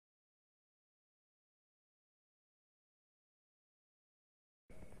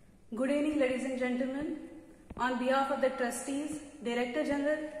Good evening, ladies and gentlemen. On behalf of the trustees, Director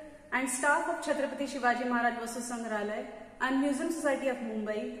General and staff of Chhatrapati Shivaji Maharaj Vastu Sangrahalaya and Museum Society of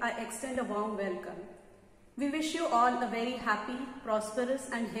Mumbai, I extend a warm welcome. We wish you all a very happy, prosperous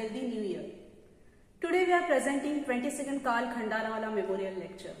and healthy new year. Today we are presenting 22nd Karl Khandalavala Memorial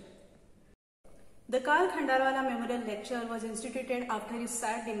Lecture. The Karl Khandalavala Memorial Lecture was instituted after his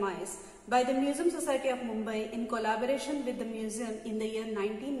sad demise by the Museum Society of Mumbai in collaboration with the museum in the year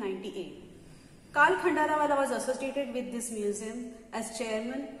 1998. Karl Khandalavala was associated with this museum as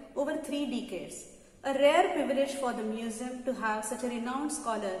chairman over 3 decades, a rare privilege for the museum to have such a renowned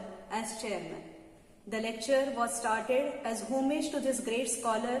scholar as chairman. The lecture was started as homage to this great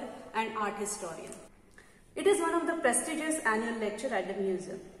scholar and art historian. It is one of the prestigious annual lecture at the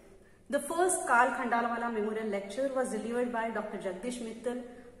museum. The first Karl Khandalavala Memorial Lecture was delivered by Dr. Jagdish Mittal,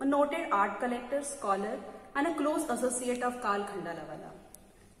 a noted art collector, scholar and a close associate of Karl Khandalavala.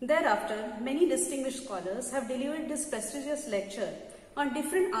 Thereafter, many distinguished scholars have delivered this prestigious lecture on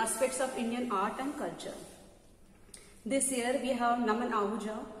different aspects of Indian art and culture. This year we have Naman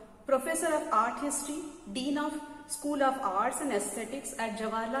Ahuja, Professor of Art History, Dean of School of Arts and Aesthetics at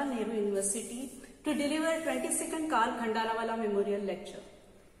Jawaharlal Nehru University to deliver 22nd Karl Khandalavala Memorial Lecture.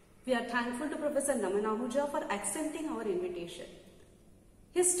 We are thankful to Professor Naman Ahuja for accepting our invitation.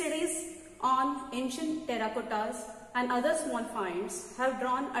 His studies on ancient terracottas and other small finds have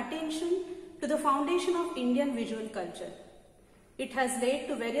drawn attention to the foundation of Indian visual culture. It has led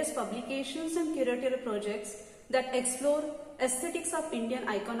to various publications and curatorial projects that explore aesthetics of Indian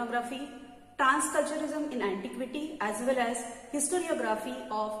iconography, transculturalism in antiquity, as well as historiography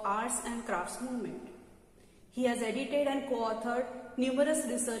of arts and crafts movement. He has edited and co-authored numerous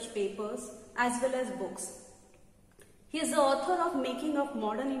research papers as well as books. He is the author of Making of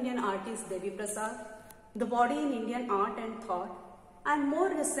Modern Indian Artist Devi Prasad, The Body in Indian Art and Thought, and more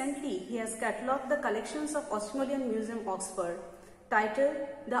recently he has catalogued the collections of Ashmolean Museum, Oxford, titled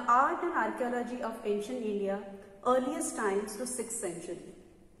The Art and Archaeology of Ancient India, Earliest Times to 6th Century.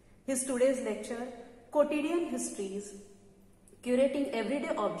 His today's lecture, Quotidian Histories, Curating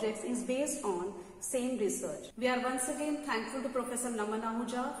Everyday Objects, is based on same research. We are once again thankful to Professor Naman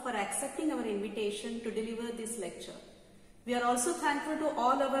Ahuja for accepting our invitation to deliver this lecture. We are also thankful to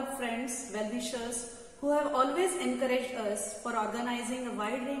all our friends, well-wishers, who have always encouraged us for organizing a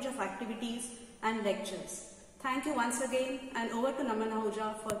wide range of activities and lectures. Thank you once again, and over to Naman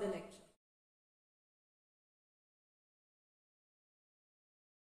Ahuja for the lecture.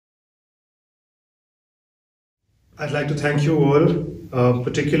 I'd like to thank you all,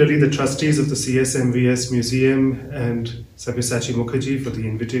 particularly the trustees of the CSMVS Museum and Sabyasachi Mukherjee for the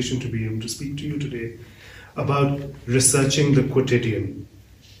invitation to be able to speak to you today about researching the quotidian.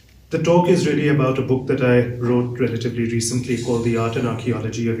 The talk is really about a book that I wrote relatively recently called The Art and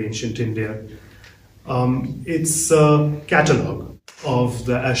Archaeology of Ancient India. It's a catalogue of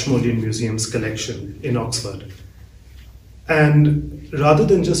the Ashmolean Museum's collection in Oxford. And rather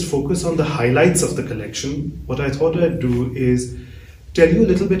than just focus on the highlights of the collection, what I thought I'd do is tell you a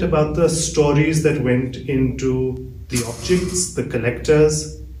little bit about the stories that went into the objects, the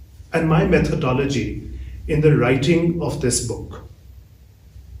collectors, and my methodology in the writing of this book.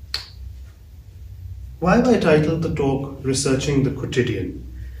 Why have I titled the talk Researching the Quotidian?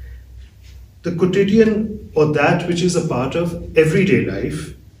 The quotidian, or that which is a part of everyday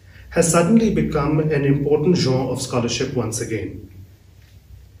life, has suddenly become an important genre of scholarship once again.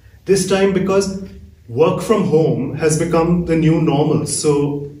 This time because work from home has become the new normal,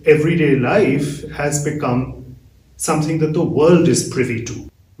 so everyday life has become something that the world is privy to.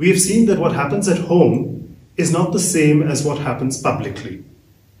 We have seen that what happens at home is not the same as what happens publicly.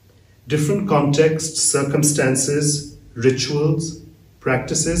 Different contexts, circumstances, rituals,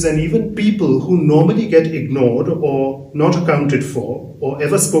 practices, and even people who normally get ignored or not accounted for or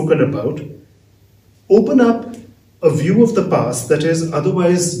ever spoken about open up a view of the past that is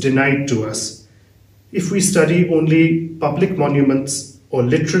otherwise denied to us if we study only public monuments or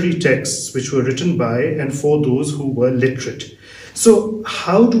literary texts which were written by and for those who were literate. So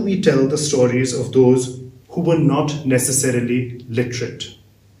how do we tell the stories of those who were not necessarily literate?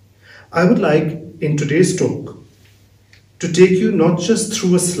 I would like, in today's talk, to take you not just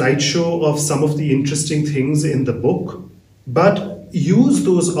through a slideshow of some of the interesting things in the book, but use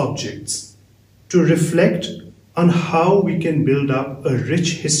those objects to reflect on how we can build up a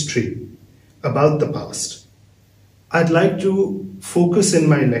rich history about the past. I'd like to focus in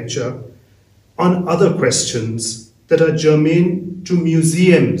my lecture on other questions that are germane to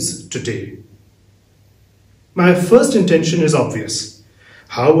museums today. My first intention is obvious.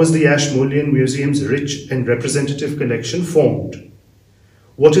 How was the Ashmolean Museum's rich and representative collection formed?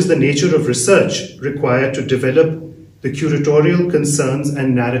 what is the nature of research required to develop the curatorial concerns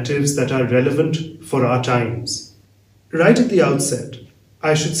and narratives that are relevant for our times. Right at the outset,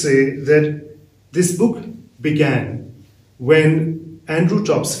 I should say that this book began when Andrew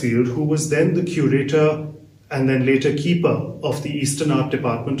Topsfield, who was then the curator and then later keeper of the Eastern Art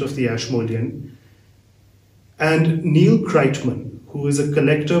Department of the Ashmolean, and Neil Kreitman, who is a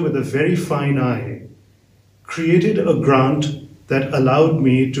collector with a very fine eye, created a grant that allowed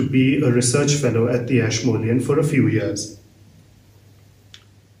me to be a research fellow at the Ashmolean for a few years.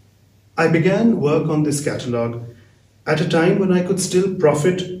 I began work on this catalogue at a time when I could still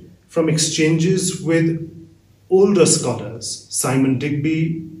profit from exchanges with older scholars, Simon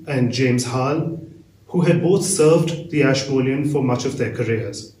Digby and James Harl, who had both served the Ashmolean for much of their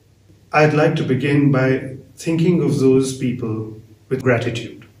careers. I'd like to begin by thinking of those people with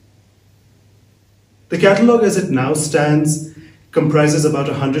gratitude. The catalogue as it now stands comprises about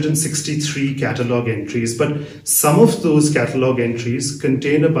 163 catalogue entries, but some of those catalogue entries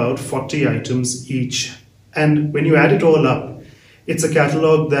contain about 40 items each. And when you add it all up, it's a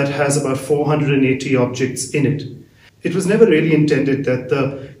catalogue that has about 480 objects in it. It was never really intended that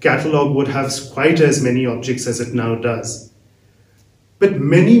the catalogue would have quite as many objects as it now does. But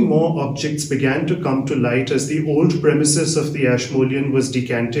many more objects began to come to light as the old premises of the Ashmolean was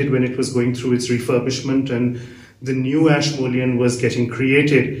decanted when it was going through its refurbishment and the new Ashmolean was getting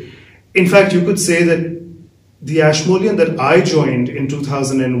created. In fact, you could say that the Ashmolean that I joined in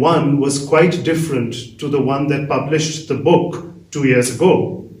 2001 was quite different to the one that published the book 2 years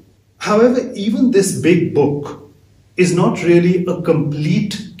ago. However, even this big book is not really a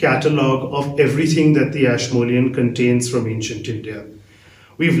complete catalogue of everything that the Ashmolean contains from ancient India.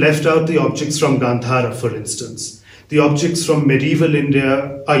 We've left out the objects from Gandhara, for instance. The objects from medieval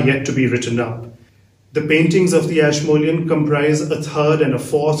India are yet to be written up. The paintings of the Ashmolean comprise a third and a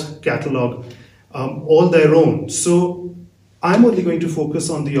fourth catalogue, all their own. So I'm only going to focus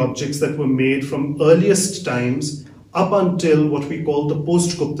on the objects that were made from earliest times up until what we call the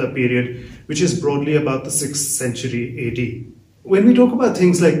post-Gupta period, which is broadly about the 6th century AD. When we talk about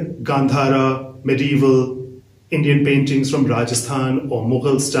things like Gandhara, medieval Indian paintings from Rajasthan or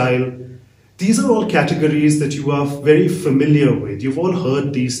Mughal style, these are all categories that you are very familiar with. You've all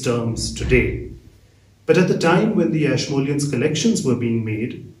heard these terms today. But at the time when the Ashmolean's collections were being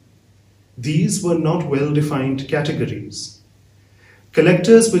made, these were not well-defined categories.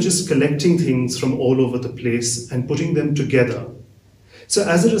 Collectors were just collecting things from all over the place and putting them together. So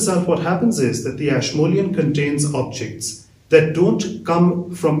as a result, what happens is that the Ashmolean contains objects that don't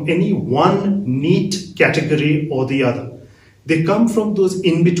come from any one neat category or the other. They come from those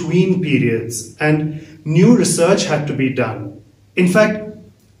in-between periods, and new research had to be done. In fact,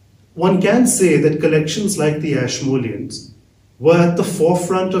 one can say that collections like the Ashmoleans were at the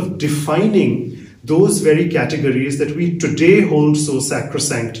forefront of defining those very categories that we today hold so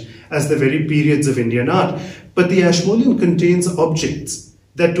sacrosanct as the very periods of Indian art. But the Ashmolean contains objects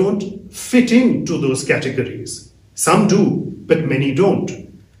that don't fit into those categories. Some do, but many don't.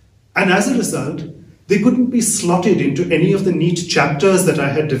 And as a result, they couldn't be slotted into any of the neat chapters that I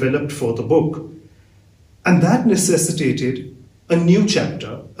had developed for the book. And that necessitated a new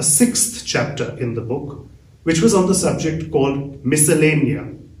chapter, a 6th chapter in the book, which was on the subject called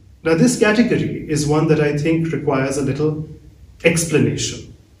miscellanea. Now this category is one that I think requires a little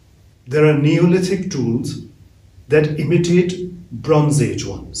explanation. There are Neolithic tools that imitate Bronze Age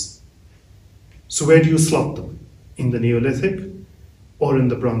ones. So where do you slot them? In the Neolithic or in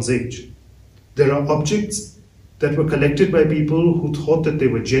the Bronze Age? There are objects that were collected by people who thought that they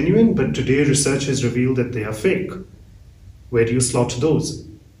were genuine, but today research has revealed that they are fake. Where do you slot those?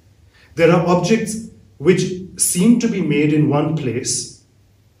 There are objects which seem to be made in one place,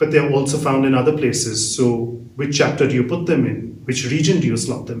 but they are also found in other places. So which chapter do you put them in? Which region do you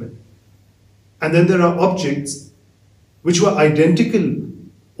slot them in? And then there are objects which were identical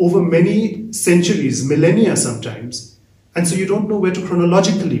over many centuries, millennia sometimes, and so you don't know where to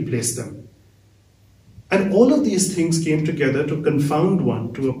chronologically place them. And all of these things came together to confound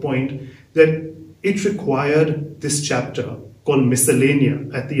one to a point that it required this chapter called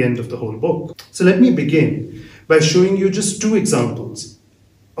Miscellanea at the end of the whole book. So let me begin by showing you just 2 examples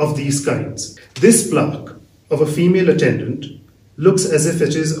of these kinds. This plaque of a female attendant looks as if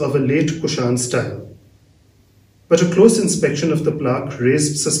it is of a late Kushan style. But a close inspection of the plaque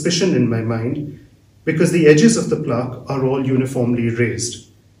raised suspicion in my mind because the edges of the plaque are all uniformly raised.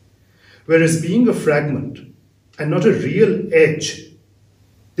 Whereas being a fragment and not a real edge,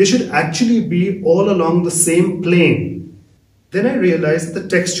 they should actually be all along the same plane. Then I realized the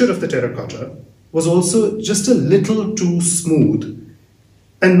texture of the terracotta was also just a little too smooth,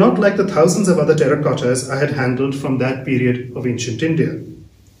 and not like the thousands of other terracottas I had handled from that period of ancient India.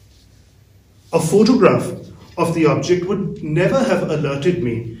 A photograph of the object would never have alerted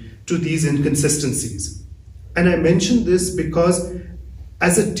me to these inconsistencies. And I mention this because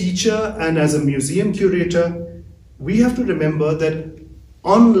as a teacher and as a museum curator, we have to remember that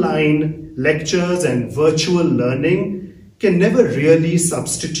online lectures and virtual learning can never really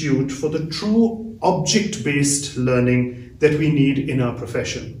substitute for the true object-based learning that we need in our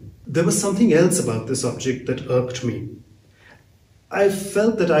profession. There was something else about this object that irked me. I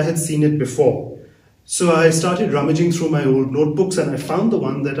felt that I had seen it before, so I started rummaging through my old notebooks and I found the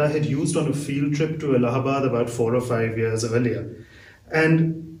one that I had used on a field trip to Allahabad about 4 or 5 years earlier.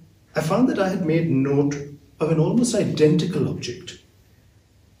 And I found that I had made note of an almost identical object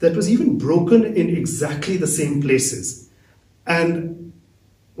that was even broken in exactly the same places. And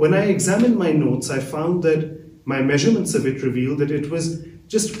when I examined my notes, I found that my measurements of it revealed that it was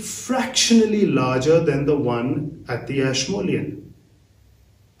just fractionally larger than the one at the Ashmolean.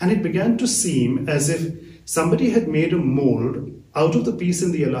 And it began to seem as if somebody had made a mold out of the piece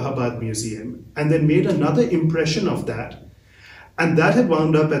in the Allahabad Museum and then made another impression of that, and that had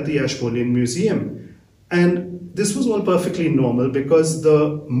wound up at the Ashmolean Museum. And this was all perfectly normal because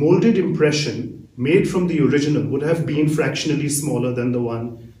the molded impression made from the original would have been fractionally smaller than the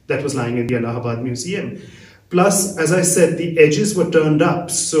one that was lying in the Allahabad Museum. Plus, as I said, the edges were turned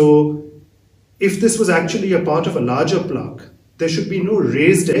up, so if this was actually a part of a larger plaque, there should be no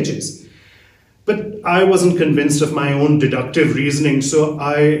raised edges. But I wasn't convinced of my own deductive reasoning, so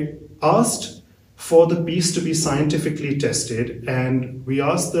I asked for the piece to be scientifically tested, and we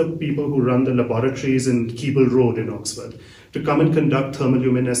asked the people who run the laboratories in Keble Road in Oxford to come and conduct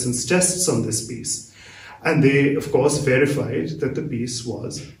thermoluminescence tests on this piece. And they, of course, verified that the piece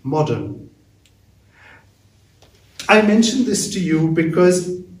was modern. I mention this to you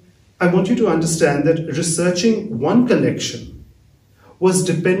because I want you to understand that researching one collection was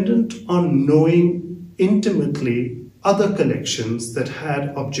dependent on knowing intimately other collections that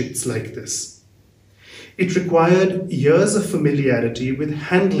had objects like this. It required years of familiarity with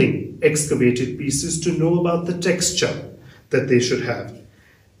handling excavated pieces to know about the texture that they should have.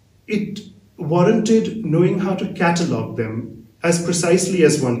 It warranted knowing how to catalogue them as precisely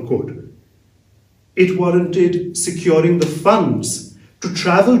as one could. It warranted securing the funds to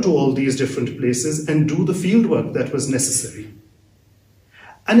travel to all these different places and do the fieldwork that was necessary.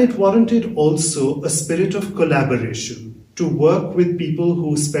 And it warranted also a spirit of collaboration to work with people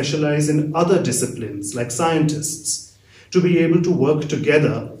who specialize in other disciplines, like scientists, to be able to work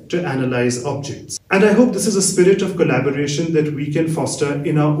together to analyze objects. And I hope this is a spirit of collaboration that we can foster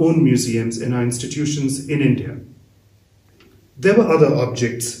in our own museums, in our institutions in India. There were other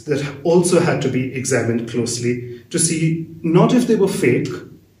objects that also had to be examined closely to see not if they were fake,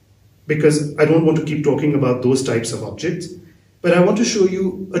 because I don't want to keep talking about those types of objects, but I want to show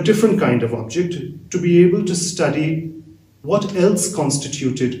you a different kind of object to be able to study what else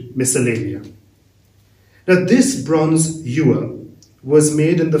constituted miscellanea. Now, this bronze ewer was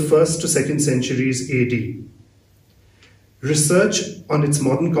made in the 1st to 2nd centuries AD. Research on its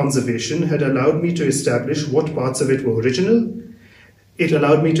modern conservation had allowed me to establish what parts of it were original. It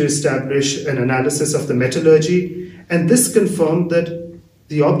allowed me to establish an analysis of the metallurgy, and this confirmed that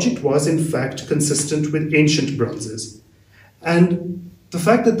the object was in fact consistent with ancient bronzes. And the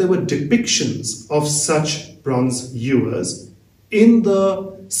fact that there were depictions of such bronze ewers in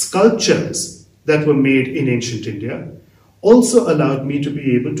the sculptures that were made in ancient India also allowed me to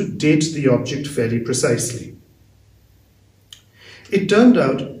be able to date the object fairly precisely. It turned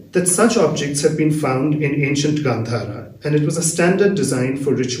out that such objects had been found in ancient Gandhara, and it was a standard design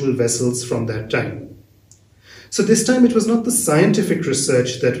for ritual vessels from that time. So this time it was not the scientific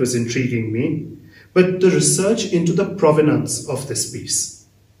research that was intriguing me, but the research into the provenance of this piece.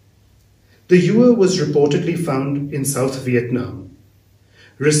 The ewer was reportedly found in South Vietnam.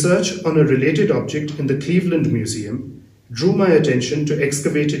 Research on a related object in the Cleveland Museum drew my attention to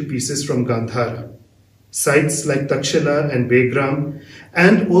excavated pieces from Gandhara, sites like Takshila and Begram,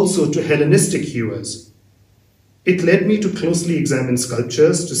 and also to Hellenistic ewers. It led me to closely examine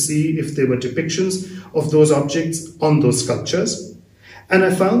sculptures to see if there were depictions of those objects on those sculptures, and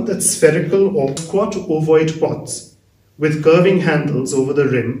I found that spherical or squat ovoid pots with curving handles over the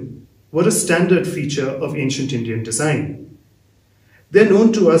rim were a standard feature of ancient Indian design. They're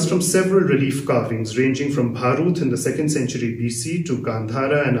known to us from several relief carvings ranging from Bharuth in the 2nd century BC to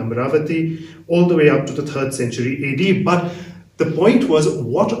Gandhara and Amravati all the way up to the 3rd century AD. But the point was,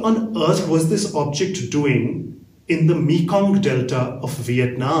 what on earth was this object doing in the Mekong Delta of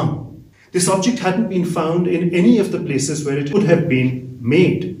Vietnam? This object hadn't been found in any of the places where it would have been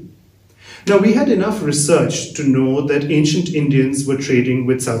made? Now, we had enough research to know that ancient Indians were trading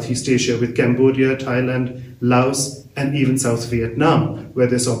with Southeast Asia, with Cambodia, Thailand, Laos, and even South Vietnam, where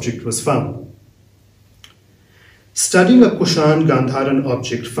this object was found. Studying a Kushan Gandharan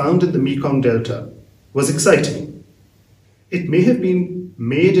object found in the Mekong Delta was exciting. It may have been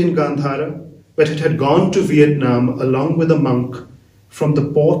made in Gandhara, but it had gone to Vietnam along with a monk from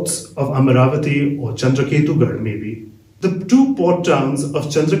the ports of Amaravati or Chandraketugarh, maybe. The two port towns of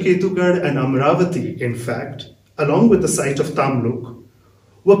Chandraketugarh and Amaravati, in fact, along with the site of Tamluk,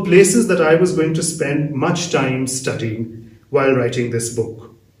 were places that I was going to spend much time studying while writing this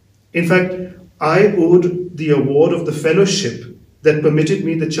book. In fact, I owed the award of the fellowship that permitted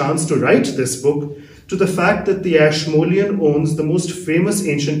me the chance to write this book to the fact that the Ashmolean owns the most famous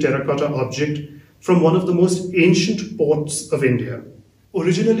ancient terracotta object from one of the most ancient ports of India.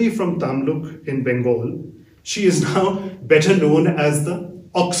 Originally from Tamluk in Bengal, she is now better known as the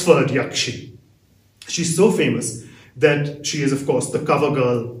Oxford Yakshi. She's so famous that she is, of course, the cover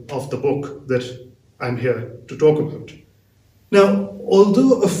girl of the book that I'm here to talk about. Now,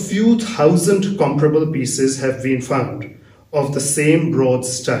 although a few thousand comparable pieces have been found of the same broad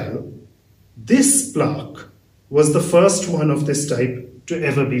style, this plaque was the first one of this type to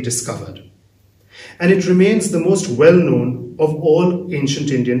ever be discovered. And it remains the most well-known of all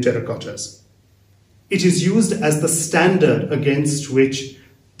ancient Indian terracottas. It is used as the standard against which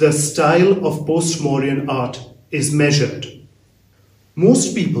the style of post-Mauryan art is measured.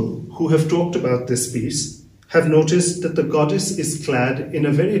 Most people who have talked about this piece have noticed that the goddess is clad in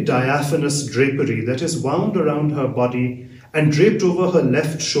a very diaphanous drapery that is wound around her body and draped over her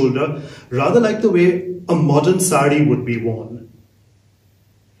left shoulder, rather like the way a modern sari would be worn.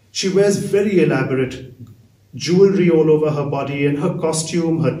 She wears very elaborate jewelry all over her body, and her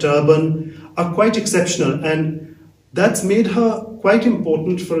costume, her turban are quite exceptional, and that's made her quite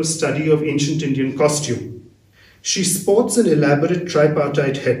important for a study of ancient Indian costume. She sports an elaborate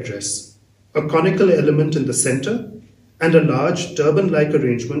tripartite headdress, a conical element in the center, and a large turban-like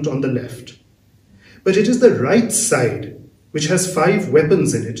arrangement on the left. But it is the right side, which has 5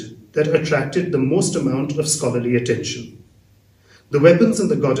 weapons in it, that attracted the most amount of scholarly attention. The weapons in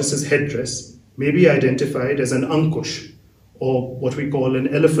the goddess's headdress may be identified as an ankush, or what we call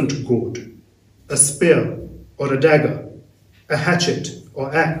an elephant goad, a spear or a dagger, a hatchet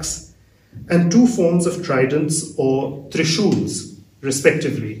or axe, and 2 forms of tridents or trishuls,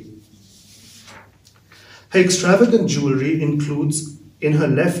 respectively. Her extravagant jewelry includes in her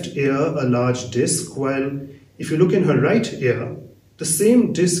left ear a large disc, while if you look in her right ear, the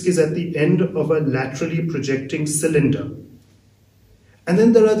same disc is at the end of a laterally projecting cylinder. And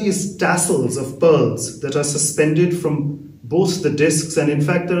then there are these tassels of pearls that are suspended from both the discs, and in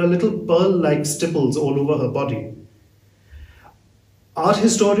fact there are little pearl-like stipples all over her body. Art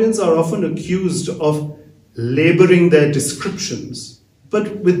historians are often accused of laboring their descriptions,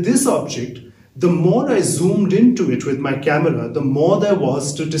 but with this object, the more I zoomed into it with my camera, the more there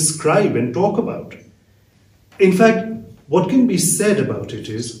was to describe and talk about. In fact, what can be said about it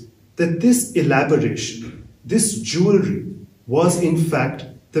is that this elaboration, this jewelry, was in fact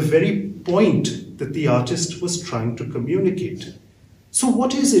the very point that the artist was trying to communicate. So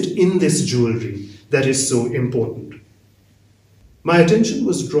what is it in this jewelry that is so important? My attention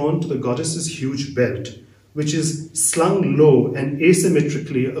was drawn to the goddess's huge belt, which is slung low and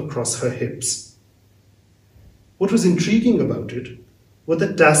asymmetrically across her hips. What was intriguing about it were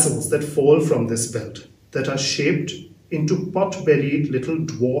the tassels that fall from this belt, that are shaped into pot-bellied little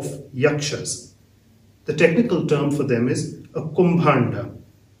dwarf yakshas. The technical term for them is a kumbhanda,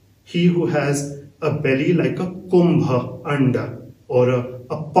 he who has a belly like a kumbha anda, or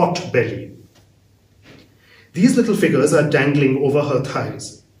a pot belly. These little figures are dangling over her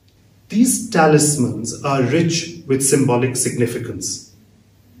thighs. These talismans are rich with symbolic significance.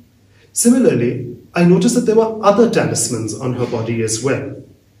 Similarly, I noticed that there were other talismans on her body as well.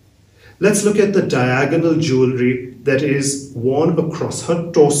 Let's look at the diagonal jewelry that is worn across her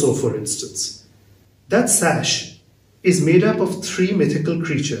torso, for instance. That sash is made up of 3 mythical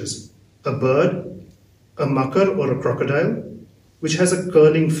creatures, a bird, a makar or a crocodile, which has a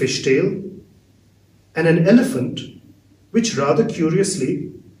curling fishtail, and an elephant, which rather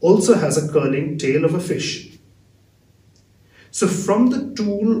curiously also has a curling tail of a fish. So from the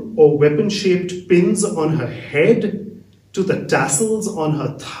tool or weapon-shaped pins on her head, to the tassels on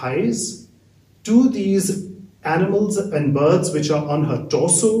her thighs, to these animals and birds which are on her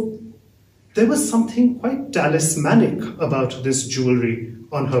torso, there was something quite talismanic about this jewelry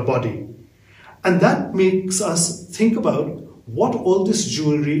on her body. And that makes us think about what all this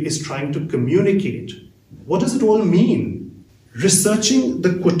jewelry is trying to communicate. What does it all mean? researching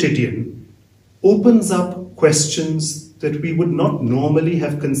the quotidian opens up questions that we would not normally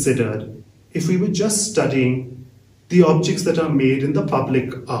have considered if we were just studying the objects that are made in the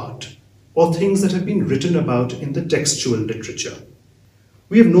public art or things that have been written about in the textual literature.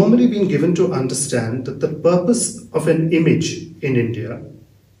 We have normally been given to understand that the purpose of an image in India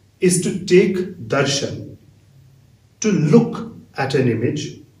is to take darshan, to look at an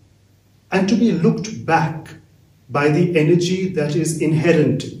image, and to be looked back by the energy that is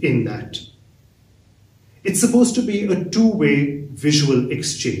inherent in that. It's supposed to be a two-way visual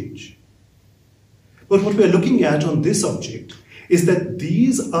exchange. But what we're looking at on this object is that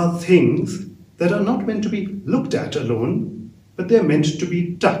these are things that are not meant to be looked at alone, but they're meant to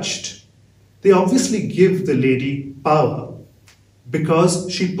be touched. They obviously give the lady power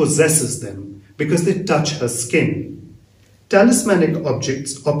because she possesses them, because they touch her skin. Talismanic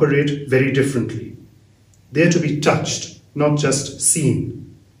objects operate very differently. They're to be touched, not just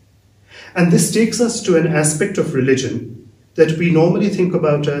seen. And this takes us to an aspect of religion that we normally think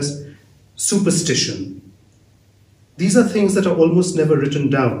about as superstition. These are things that are almost never written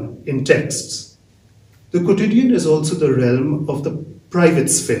down in texts. The quotidian is also the realm of the private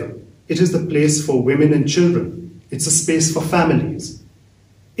sphere. It is the place for women and children. It's a space for families.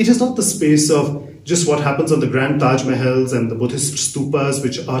 It is not the space of just what happens on the Grand Taj Mahals and the Buddhist stupas,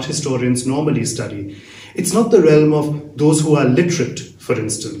 which art historians normally study. It's not the realm of those who are literate, for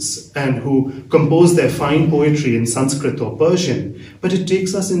instance, and who compose their fine poetry in Sanskrit or Persian, but it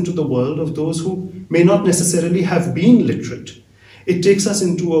takes us into the world of those who may not necessarily have been literate. It takes us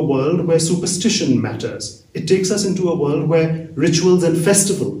into a world where superstition matters. It takes us into a world where rituals and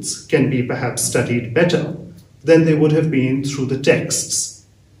festivals can be perhaps studied better than they would have been through the texts.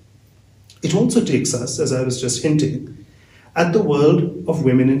 It also takes us, as I was just hinting, at the world of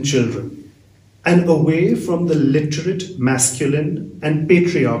women and children, and away from the literate, masculine, and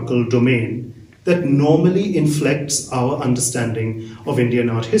patriarchal domain that normally inflects our understanding of Indian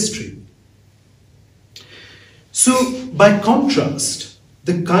art history. So, by contrast,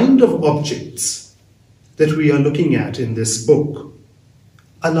 the kind of objects that we are looking at in this book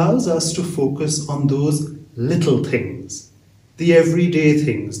allows us to focus on those little things, the everyday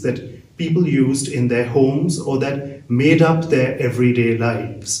things that people used in their homes or that made up their everyday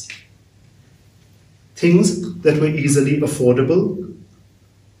lives. Things that were easily affordable,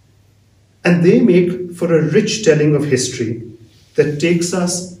 and they make for a rich telling of history that takes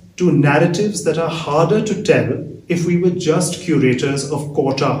us to narratives that are harder to tell if we were just curators of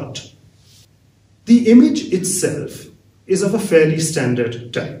court art. The image itself is of a fairly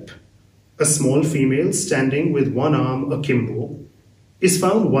standard type. A small female standing with one arm akimbo is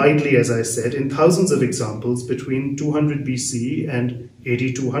found widely, as I said, in thousands of examples between 200 BC and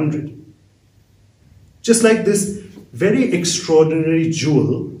 8200. Just like this very extraordinary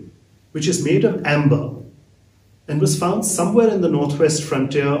jewel, which is made of amber and was found somewhere in the northwest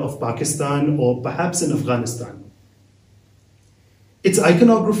frontier of Pakistan or perhaps in Afghanistan. Its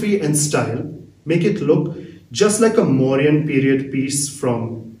iconography and style make it look just like a Mauryan period piece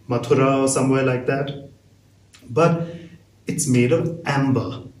from Mathura or somewhere like that, but it's made of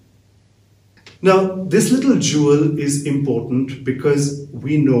amber. Now, this little jewel is important because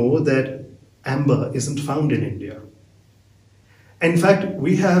we know that amber isn't found in India. In fact,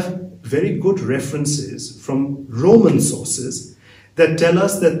 we have very good references from Roman sources that tell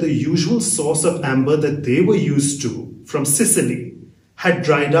us that the usual source of amber that they were used to from Sicily had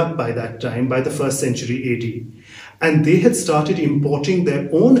dried up by that time, by the 1st century AD. And they had started importing their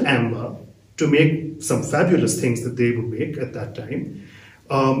own amber to make some fabulous things that they would make at that time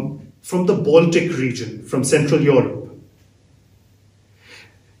from the Baltic region, from Central Europe.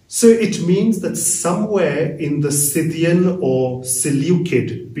 So it means that somewhere in the Scythian or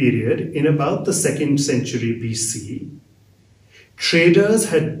Seleucid period, in about the 2nd century BC, traders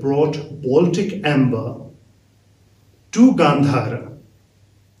had brought Baltic amber to Gandhara,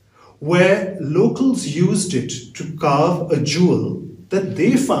 where locals used it to carve a jewel that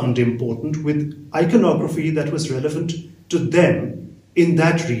they found important with iconography that was relevant to them in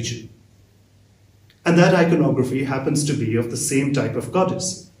that region. And that iconography happens to be of the same type of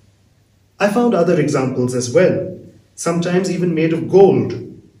goddess. I found other examples as well, sometimes even made of gold.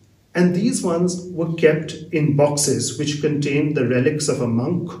 And these ones were kept in boxes which contained the relics of a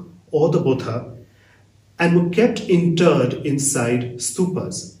monk or the Buddha and were kept interred inside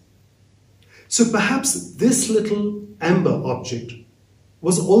stupas. So perhaps this little amber object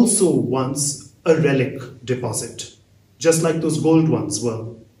was also once a relic deposit, just like those gold ones were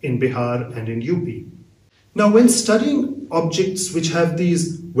in Bihar and in UP. Now, when studying objects which have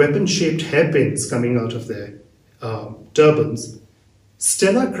these weapon-shaped hairpins coming out of their turbans,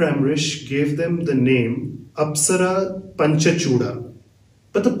 Stella Kramrisch gave them the name Apsara Panchachuda.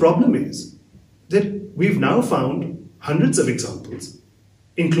 But the problem is that we've now found hundreds of examples,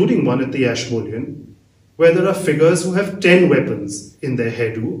 including one at the Ashmolean, where there are figures who have 10 weapons in their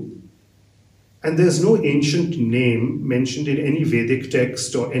hairdo, and there's no ancient name mentioned in any Vedic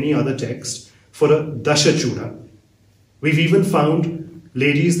text or any other text for a Dashachuda. We've even found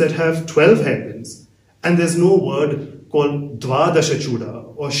ladies that have 12 hairpins, and there's no word called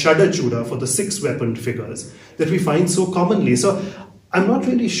Dvadashachuda or Shadachuda for the 6-weaponed figures that we find so commonly. So I'm not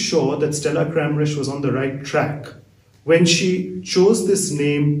really sure that Stella Kramrisch was on the right track when she chose this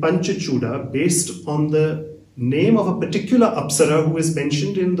name Panchachuda based on the name of a particular Apsara who is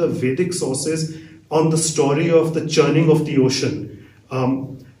mentioned in the Vedic sources on the story of the churning of the ocean.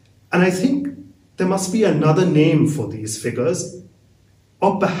 And I think there must be another name for these figures,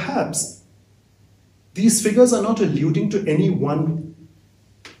 or perhaps these figures are not alluding to any one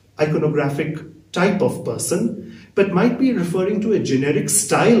iconographic type of person, but might be referring to a generic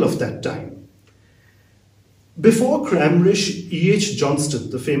style of that time. Before Kramrisch, E.H. Johnston,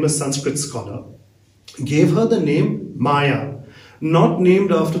 the famous Sanskrit scholar, gave her the name Maya, not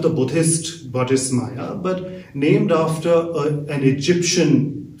named after the Buddhist goddess Maya, but named after an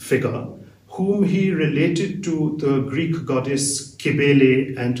Egyptian figure whom he related to the Greek goddess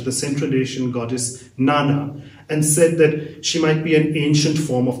Kybele and to the Central Asian goddess Nana, and said that she might be an ancient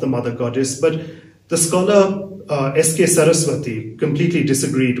form of the mother goddess. But the scholar S.K. Saraswati completely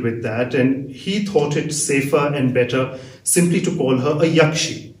disagreed with that, and he thought it safer and better simply to call her a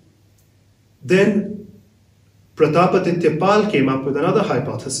Yakshi. Then Pratapaditya Pal came up with another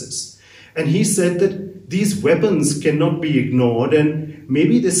hypothesis, and he said that these weapons cannot be ignored, and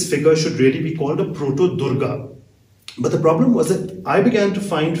maybe this figure should really be called a proto-Durga. But the problem was that I began to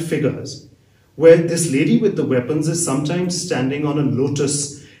find figures where this lady with the weapons is sometimes standing on a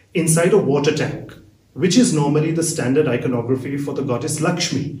lotus inside a water tank, which is normally the standard iconography for the goddess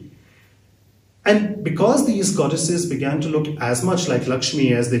Lakshmi. And because these goddesses began to look as much like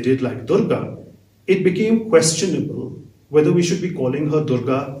Lakshmi as they did like Durga, it became questionable whether we should be calling her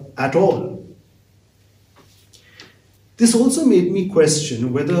Durga at all. This also made me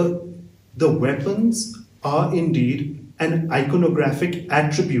question whether the weapons are indeed an iconographic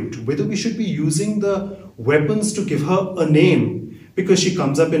attribute, whether we should be using the weapons to give her a name, because she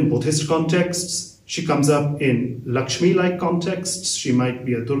comes up in Buddhist contexts, she comes up in Lakshmi-like contexts, she might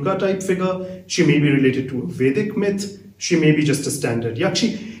be a Durga-type figure, she may be related to a Vedic myth, she may be just a standard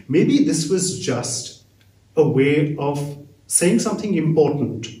Yakshi. Maybe this was just a way of saying something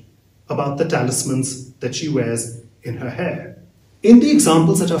important about the talismans that she wears in her hair. In the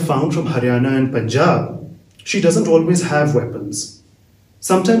examples that are found from Haryana and Punjab, she doesn't always have weapons.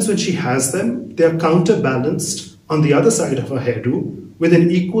 Sometimes when she has them, they are counterbalanced on the other side of her hairdo with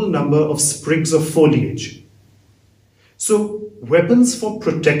an equal number of sprigs of foliage. So weapons for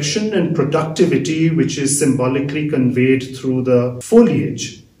protection and productivity, which is symbolically conveyed through the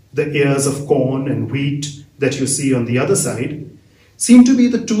foliage, the ears of corn and wheat that you see on the other side, seem to be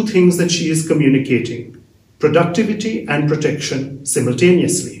the two things that she is communicating: productivity and protection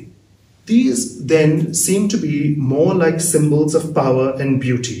simultaneously. These then seem to be more like symbols of power and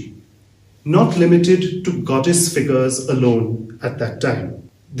beauty, not limited to goddess figures alone at that time.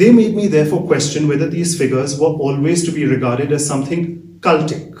 They made me therefore question whether these figures were always to be regarded as something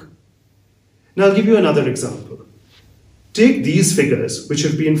cultic. Now I'll give you another example. Take these figures which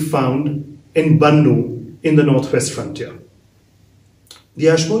have been found in Bannu in the northwest frontier. The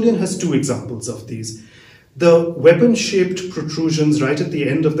Ashmolean has two examples of these. The weapon-shaped protrusions right at the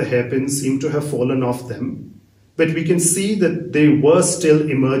end of the hairpins seem to have fallen off them, but we can see that they were still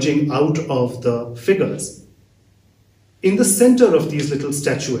emerging out of the figures. In the center of these little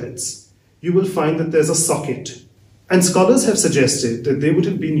statuettes, you will find that there's a socket, and scholars have suggested that they would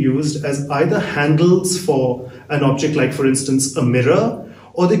have been used as either handles for an object like, for instance, a mirror,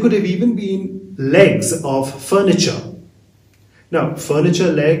 or they could have even been legs of furniture. Now,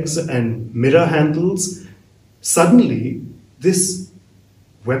 furniture legs and mirror handles, suddenly this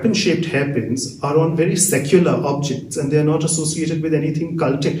weapon-shaped hairpins are on very secular objects, and they are not associated with anything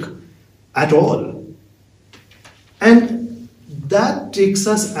cultic at all. And that takes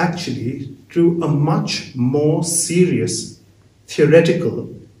us actually to a much more serious theoretical,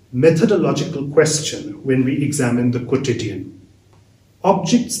 methodological question when we examine the quotidian.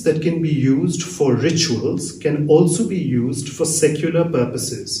 Objects that can be used for rituals can also be used for secular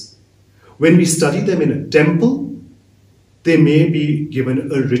purposes. When we study them in a temple, they may be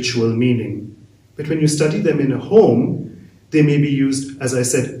given a ritual meaning. But when you study them in a home, they may be used, as I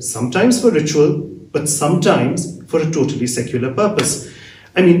said, sometimes for ritual, but sometimes for a totally secular purpose.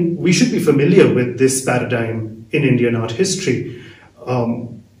 I mean, we should be familiar with this paradigm in Indian art history.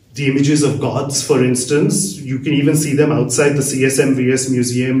 The images of gods, for instance, you can even see them outside the CSMVS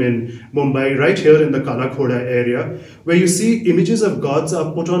Museum in Mumbai, right here in the Kala area, where you see images of gods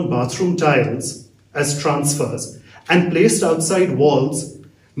are put on bathroom tiles as transfers and placed outside walls,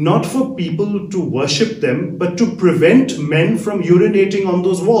 not for people to worship them, but to prevent men from urinating on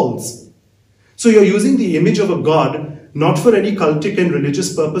those walls. So you're using the image of a god not for any cultic and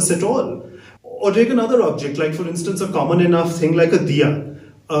religious purpose at all. Or take another object, like for instance, a common enough thing like a diya.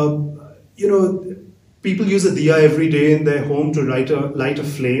 People use a diya every day in their home to light a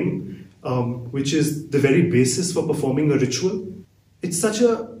flame, which is the very basis for performing a ritual. It's such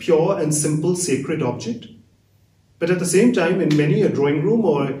a pure and simple sacred object. But at the same time, in many a drawing room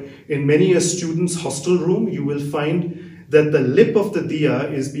or in many a student's hostel room, you will find that the lip of the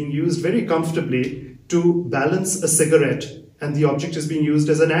diya is being used very comfortably to balance a cigarette, and the object is being used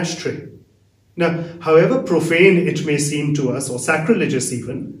as an ashtray. Now, however profane it may seem to us, or sacrilegious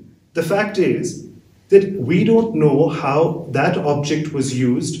even, the fact is that we don't know how that object was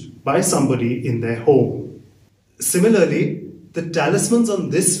used by somebody in their home. Similarly, the talismans on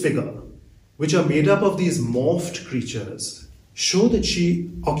this figure, which are made up of these morphed creatures, show that she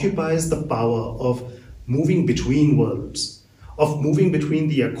occupies the power of moving between worlds, of moving between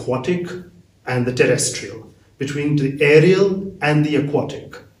the aquatic and the terrestrial, between the aerial and the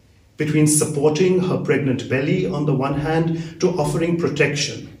aquatic, between supporting her pregnant belly on the one hand to offering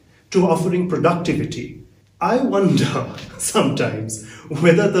protection, to offering productivity. I wonder sometimes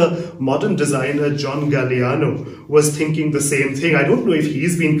whether the modern designer John Galliano was thinking the same thing. I don't know if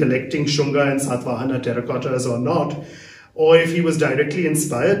he's been collecting Shunga and Satvahana terracottas or not, or if he was directly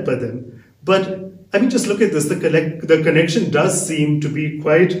inspired by them. But I mean, just look at this. The connection does seem to be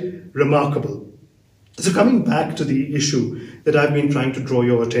quite remarkable. So coming back to the issue that I've been trying to draw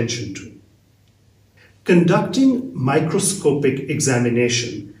your attention to. Conducting microscopic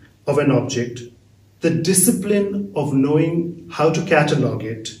examination of an object, the discipline of knowing how to catalogue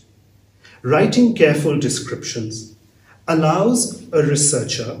it, writing careful descriptions, allows a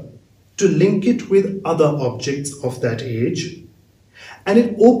researcher to link it with other objects of that age, and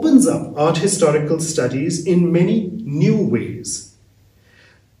it opens up art historical studies in many new ways.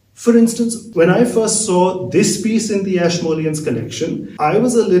 For instance, when I first saw this piece in the Ashmoleans collection, I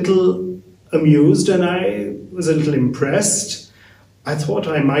was a little amused and I was a little impressed. I thought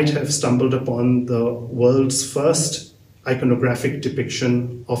I might have stumbled upon the world's first iconographic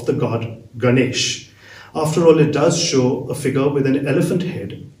depiction of the god Ganesh. After all, it does show a figure with an elephant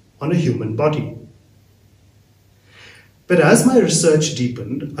head on a human body. But as my research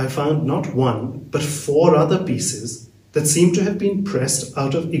deepened, I found not one, but 4 other pieces that seem to have been pressed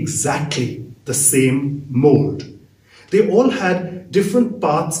out of exactly the same mold. They all had different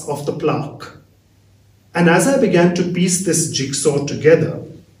parts of the plaque. And as I began to piece this jigsaw together,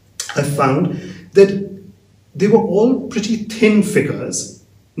 I found that they were all pretty thin figures.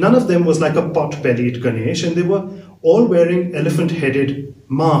 None of them was like a pot-bellied Ganesh, and they were all wearing elephant-headed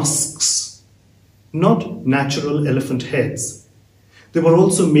masks, not natural elephant heads. They were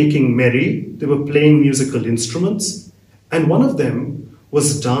also making merry, they were playing musical instruments, and one of them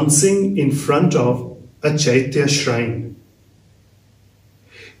was dancing in front of a Chaitya shrine.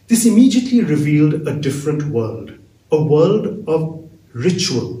 This immediately revealed a different world, a world of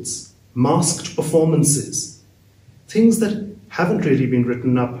rituals, masked performances, things that haven't really been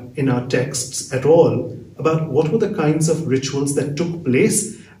written up in our texts at all about what were the kinds of rituals that took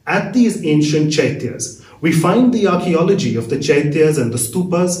place at these ancient Chaityas. We find the archaeology of the Chaityas and the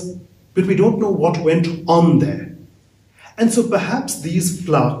stupas, but we don't know what went on there. And so perhaps these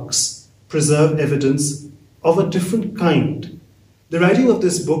plaques preserve evidence of a different kind. The writing of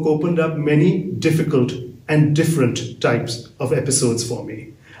this book opened up many difficult and different types of episodes for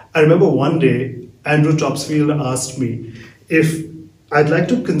me. I remember one day, Andrew Topsfield asked me if I'd like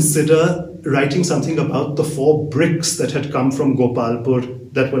to consider writing something about the 4 bricks that had come from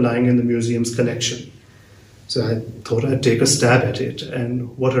Gopalpur that were lying in the museum's collection. So I thought I'd take a stab at it,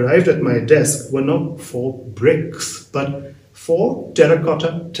 and what arrived at my desk were not 4 bricks, but 4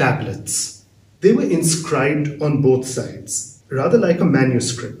 terracotta tablets. They were inscribed on both sides, rather like a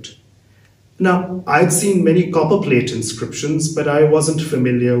manuscript. Now, I'd seen many copperplate inscriptions, but I wasn't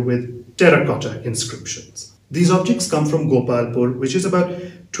familiar with terracotta inscriptions. These objects come from Gopalpur, which is about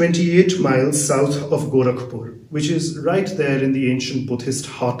 28 miles south of Gorakhpur, which is right there in the ancient Buddhist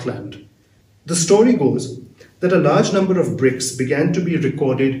heartland. The story goes that a large number of bricks began to be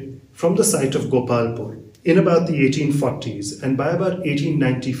recorded from the site of Gopalpur in about the 1840s, and by about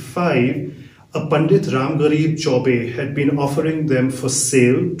 1895, a Pandit Ram Garib Chaube had been offering them for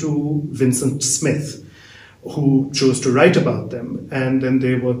sale to Vincent Smith, who chose to write about them, and then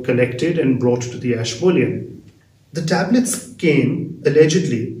they were collected and brought to the Ashmolean. The tablets came,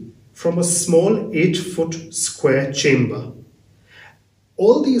 allegedly, from a small 8-foot square chamber.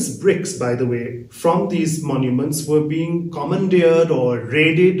 All these bricks, by the way, from these monuments were being commandeered or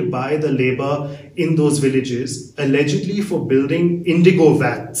raided by the labor in those villages, allegedly for building indigo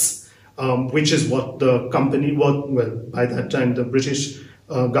vats, which is what the company, well, by that time the British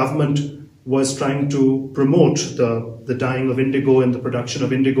government was trying to promote the dyeing of indigo and the production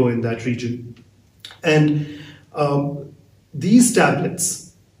of indigo in that region. And these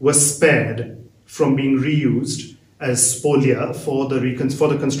tablets were spared from being reused as spolia for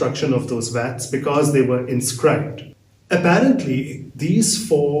the construction of those vats because they were inscribed. Apparently, these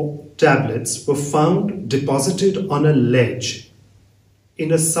 4 tablets were found deposited on a ledge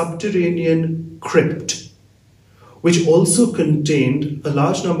in a subterranean crypt, which also contained a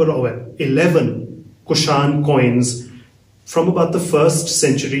large number of 11 Kushan coins from about the 1st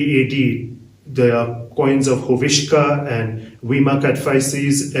century AD. They are coins of Hovishka and Vima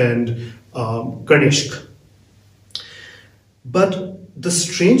Kadphises and Kanishk. But the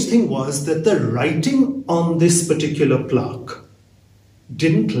strange thing was that the writing on this particular plaque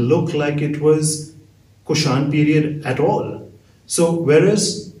didn't look like it was Kushan period at all. So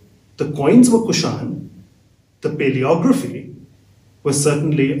whereas the coins were Kushan, the paleography was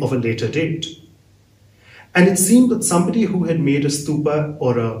certainly of a later date. And it seemed that somebody who had made a stupa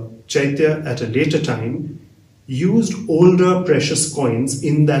or a chaitya at a later time used older precious coins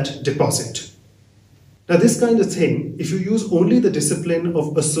in that deposit. Now this kind of thing, if you use only the discipline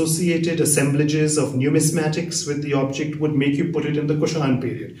of associated assemblages of numismatics with the object, would make you put it in the Kushan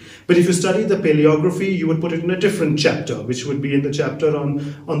period. But if you study the paleography, you would put it in a different chapter, which would be in the chapter on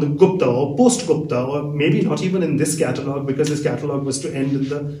the Gupta or post-Gupta, or maybe not even in this catalogue, because this catalogue was to end in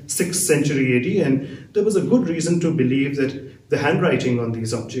the 6th century AD, and there was a good reason to believe that the handwriting on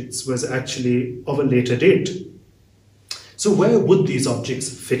these objects was actually of a later date. So where would these objects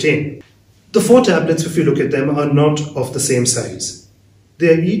fit in? The 4 tablets, if you look at them, are not of the same size.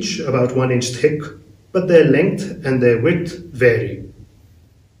 They are each about 1 inch thick, but their length and their width vary.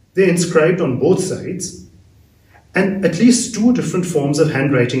 They are inscribed on both sides, and at least 2 different forms of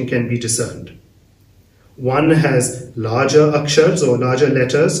handwriting can be discerned. One has larger akshars or larger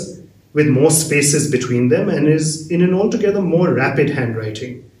letters with more spaces between them and is in an altogether more rapid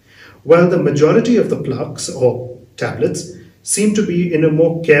handwriting, while the majority of the plaques or tablets seem to be in a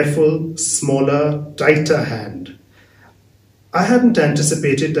more careful, smaller, tighter hand. I hadn't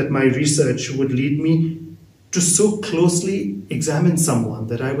anticipated that my research would lead me to so closely examine someone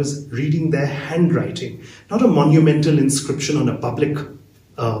that I was reading their handwriting, not a monumental inscription on a public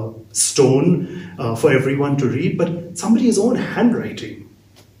stone for everyone to read, but somebody's own handwriting.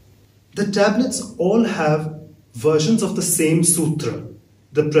 The tablets all have versions of the same sutra,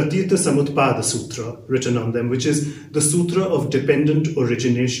 the Pratirtha Samutpada Sutra written on them, which is the Sutra of Dependent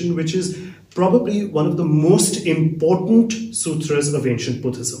Origination, which is probably one of the most important sutras of ancient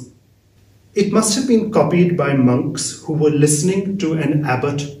Buddhism. It must have been copied by monks who were listening to an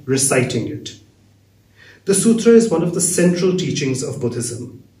abbot reciting it. The sutra is one of the central teachings of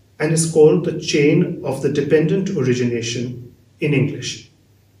Buddhism and is called the Chain of the Dependent Origination in English.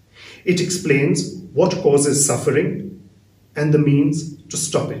 It explains what causes suffering and the means to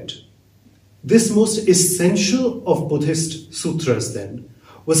stop it. This most essential of Buddhist sutras, then,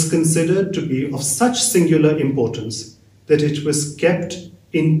 was considered to be of such singular importance that it was kept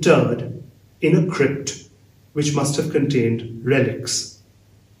interred in a crypt which must have contained relics.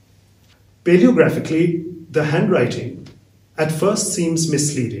 Paleographically, the handwriting at first seems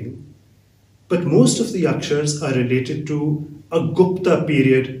misleading, but most of the akshars are related to a Gupta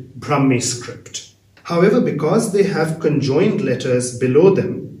period Brahmi script. However, because they have conjoined letters below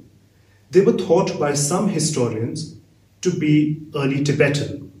them, they were thought by some historians to be early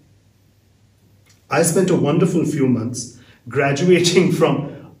Tibetan. I spent a wonderful few months graduating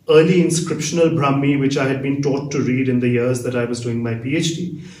from early inscriptional Brahmi, which I had been taught to read in the years that I was doing my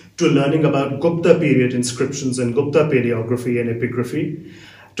PhD, to learning about Gupta period inscriptions and Gupta paleography and epigraphy,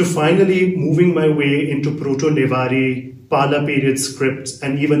 to finally moving my way into Proto-Nevari, Pala period scripts,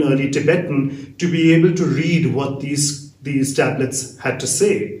 and even early Tibetan to be able to read what these tablets had to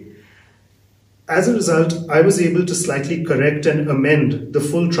say. As a result, I was able to slightly correct and amend the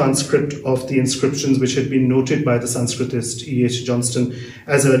full transcript of the inscriptions which had been noted by the Sanskritist E.H. Johnston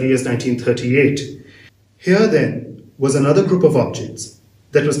as early as 1938. Here then was another group of objects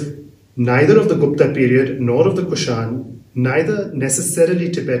that was neither of the Gupta period nor of the Kushan, neither necessarily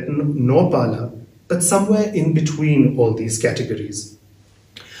Tibetan nor Pala, but somewhere in between all these categories.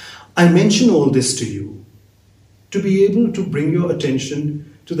 I mention all this to you to be able to bring your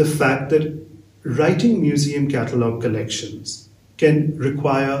attention to the fact that writing museum catalogue collections can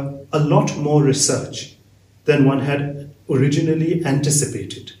require a lot more research than one had originally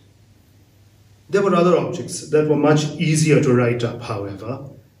anticipated. There were other objects that were much easier to write up, however,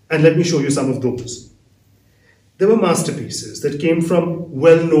 and let me show you some of those. There were masterpieces that came from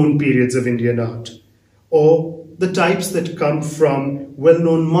well-known periods of Indian art, or the types that come from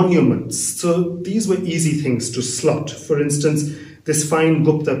well-known monuments. So these were easy things to slot. For instance, this fine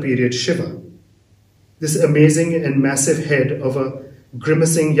Gupta period Shiva, this amazing and massive head of a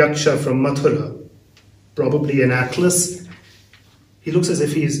grimacing yaksha from Mathura, probably an atlas. He looks as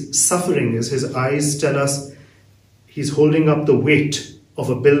if he's suffering, as his eyes tell us he's holding up the weight of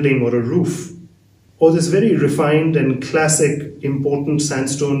a building or a roof. Or this very refined and classic important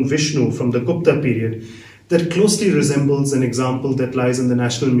sandstone Vishnu from the Gupta period that closely resembles an example that lies in the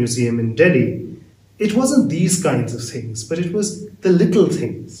National Museum in Delhi. It wasn't these kinds of things, but it was the little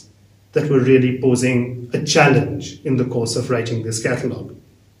things that were really posing a challenge in the course of writing this catalogue.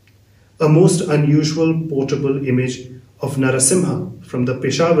 A most unusual portable image of Narasimha from the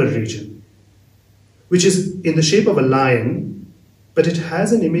Peshawar region, which is in the shape of a lion, but it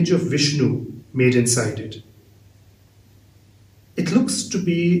has an image of Vishnu made inside it. It looks to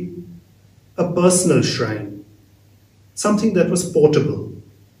be a personal shrine, something that was portable,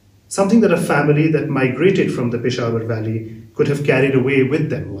 something that a family that migrated from the Peshawar Valley could have carried away with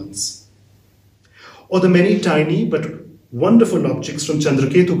them once. Or the many tiny but wonderful objects from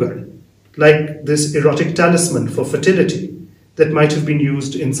Chandraketugarh, like this erotic talisman for fertility that might have been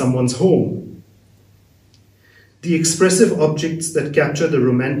used in someone's home. The expressive objects that capture the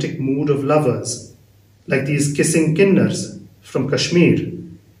romantic mood of lovers, like these kissing kinnars from Kashmir.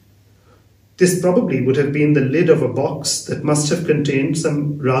 This probably would have been the lid of a box that must have contained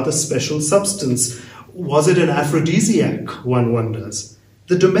some rather special substance. Was it an aphrodisiac, one wonders?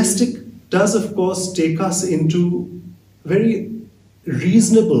 The domestic does, of course, take us into very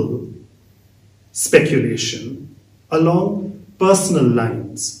reasonable speculation along personal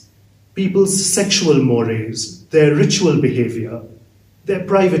lines. People's sexual mores, their ritual behavior, their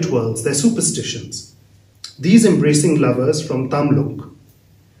private worlds, their superstitions. These embracing lovers from Tamluk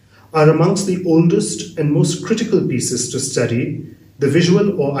are amongst the oldest and most critical pieces to study the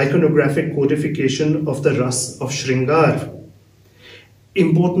visual or iconographic codification of the Ras of Shringar.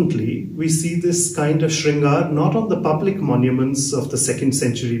 Importantly, we see this kind of Shringar not on the public monuments of the 2nd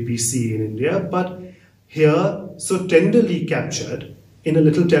century BC in India, but here so tenderly captured in a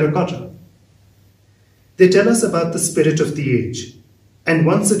little terracotta. They tell us about the spirit of the age, and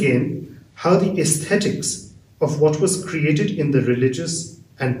once again, how the aesthetics of what was created in the religious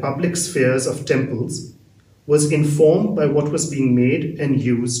and public spheres of temples was informed by what was being made and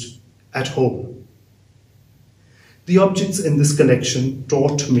used at home. The objects in this collection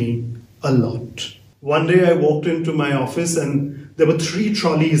taught me a lot. One day I walked into my office and there were 3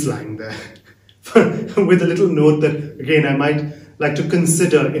 trolleys lying there with a little note that, again, I might like to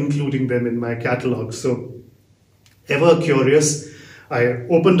consider including them in my catalogue. So, ever curious, I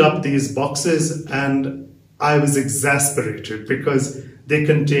opened up these boxes and I was exasperated because they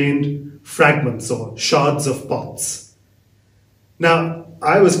contained fragments or shards of pots. Now,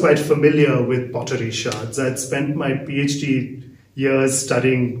 I was quite familiar with pottery shards. I'd spent my PhD years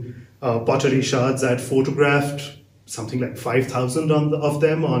studying pottery shards. I'd photographed something like 5,000 of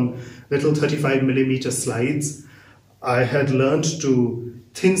them on little 35mm slides. I had learned to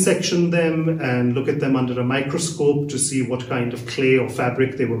thin section them and look at them under a microscope to see what kind of clay or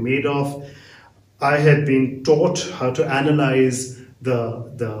fabric they were made of. I had been taught how to analyze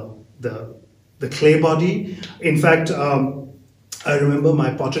the clay body. In fact, I remember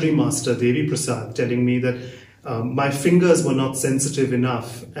my pottery master, Devi Prasad, telling me that my fingers were not sensitive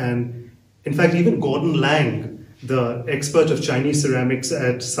enough. And in fact, even Gordon Lang, the expert of Chinese ceramics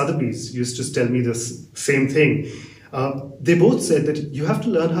at Sotheby's, used to tell me this same thing. They both said that you have to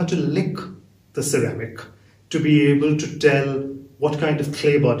learn how to lick the ceramic to be able to tell what kind of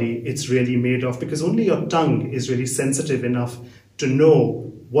clay body it's really made of, because only your tongue is really sensitive enough to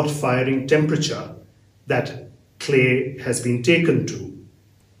know what firing temperature that clay has been taken to.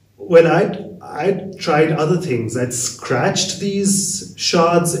 Well, I'd tried other things. I'd scratched these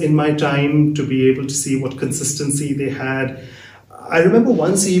shards in my time to be able to see what consistency they had. I remember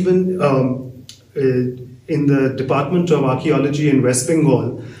once even in the Department of Archaeology in West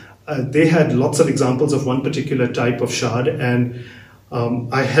Bengal, they had lots of examples of one particular type of shard, and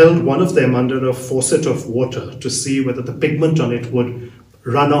I held one of them under a faucet of water to see whether the pigment on it would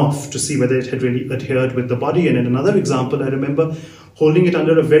run off, to see whether it had really adhered with the body. And in another example, I remember holding it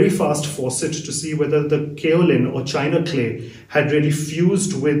under a very fast faucet to see whether the kaolin or china clay had really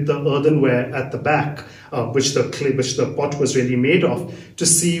fused with the earthenware at the back, which the pot was really made of, to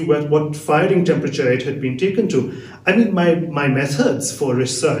see what firing temperature it had been taken to. I mean, my methods for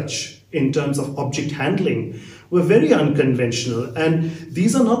research in terms of object handling were very unconventional, and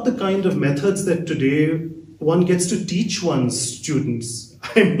these are not the kind of methods that today one gets to teach one's students.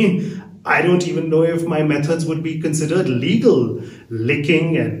 I mean, I don't even know if my methods would be considered legal.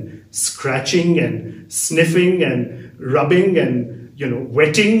 Licking and scratching and sniffing and rubbing and,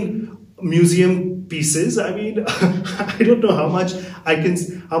 wetting museum pieces. I mean, I don't know how much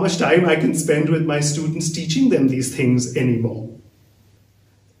time I can spend with my students teaching them these things anymore.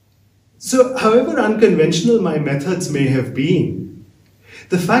 So, however unconventional my methods may have been,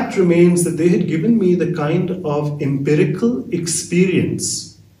 the fact remains that they had given me the kind of empirical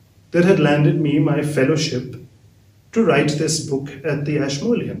experience that had landed me my fellowship to write this book at the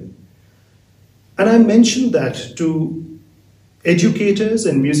Ashmolean. And I mentioned that to educators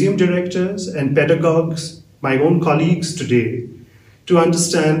and museum directors and pedagogues, my own colleagues today, to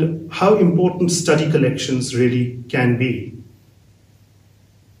understand how important study collections really can be.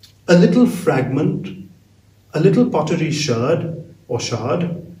 A little fragment, a little pottery shard,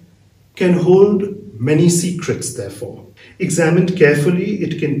 can hold many secrets, therefore. Examined carefully,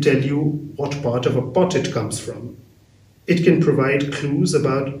 it can tell you what part of a pot it comes from. It can provide clues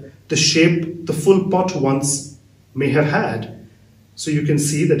about the shape the full pot once may have had. So you can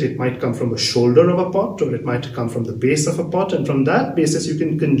see that it might come from a shoulder of a pot, or it might come from the base of a pot, and from that basis you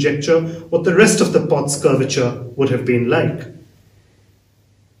can conjecture what the rest of the pot's curvature would have been like.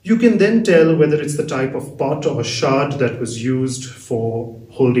 You can then tell whether it's the type of pot or shard that was used for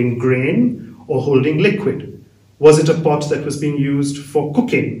holding grain or holding liquid. Was it a pot that was being used for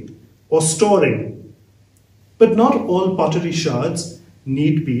cooking or storing? But not all pottery shards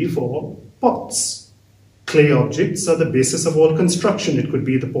need be for pots. Clay objects are the basis of all construction. It could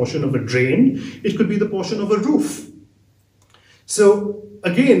be the portion of a drain, it could be the portion of a roof. So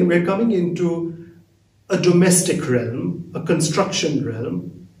again, we're coming into a domestic realm, a construction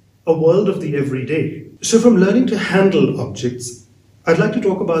realm, a world of the everyday. So from learning to handle objects, I'd like to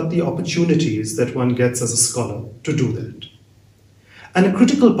talk about the opportunities that one gets as a scholar to do that. And a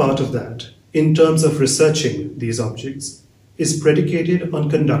critical part of that, in terms of researching these objects, is predicated on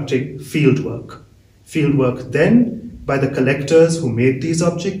conducting fieldwork. Fieldwork then by the collectors who made these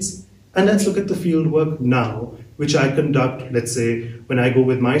objects, and let's look at the fieldwork now, which I conduct, let's say, when I go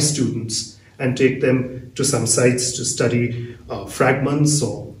with my students and take them to some sites to study fragments.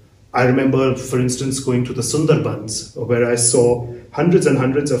 Or I remember, for instance, going to the Sundarbans, where I saw hundreds and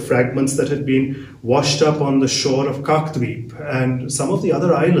hundreds of fragments that had been washed up on the shore of Kakdweep and some of the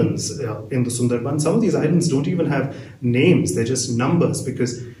other islands in the Sundarbans. Some of these islands don't even have names, they're just numbers,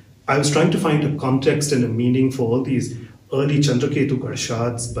 because I was trying to find a context and a meaning for all these early Chandraketu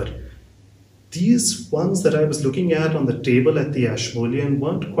shards, but these ones that I was looking at on the table at the Ashmolean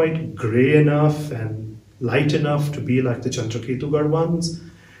weren't quite grey enough and light enough to be like the Chandraketu ones.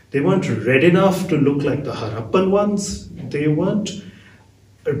 They weren't red enough to look like the Harappan ones. They weren't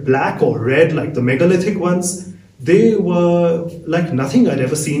black or red like the megalithic ones. They were like nothing I'd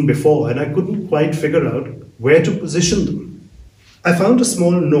ever seen before, and I couldn't quite figure out where to position them. I found a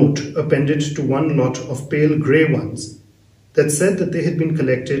small note appended to one lot of pale grey ones that said that they had been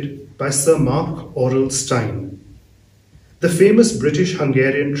collected by Sir Mark Aurel Stein, the famous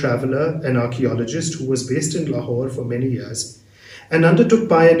British-Hungarian traveller and archaeologist who was based in Lahore for many years and undertook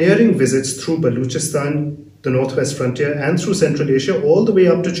pioneering visits through Baluchistan, the northwest frontier, and through Central Asia all the way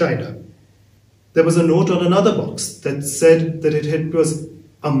up to China. There was a note on another box that said that it was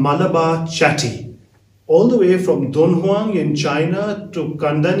a Malabar chatty, all the way from Dunhuang in China to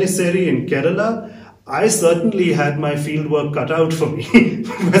Kandaniseri in Kerala. I certainly had my fieldwork cut out for me.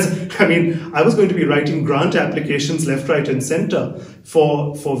 I mean, I was going to be writing grant applications left, right, and center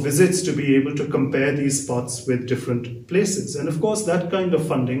for visits to be able to compare these spots with different places. And of course, that kind of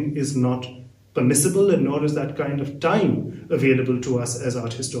funding is not permissible, and nor is that kind of time available to us as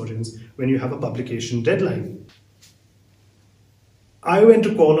art historians when you have a publication deadline. I went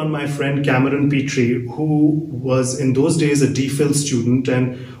to call on my friend Cameron Petrie, who was in those days a DPhil student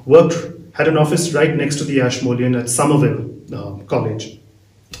and had an office right next to the Ashmolean at Somerville College.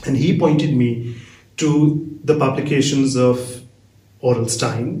 And he pointed me to the publications of Aurel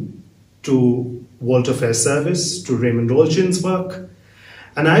Stein, to Walter Fairservice, to Raymond Olgin's work.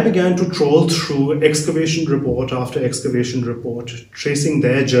 And I began to trawl through excavation report after excavation report, tracing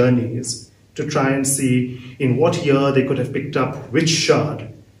their journeys to try and see in what year they could have picked up which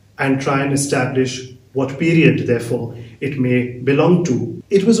shard and try and establish what period, therefore, it may belong to.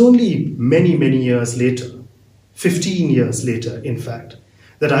 It was only many, many years later, 15 years later, in fact,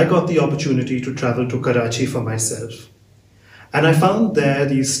 that I got the opportunity to travel to Karachi for myself. And I found there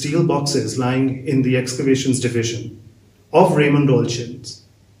these steel boxes lying in the excavations division of Raymond Olchin's.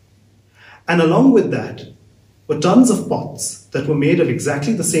 And along with that were tons of pots that were made of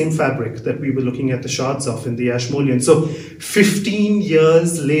exactly the same fabric that we were looking at the shards of in the Ashmolean. So 15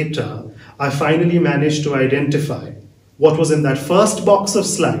 years later, I finally managed to identify what was in that first box of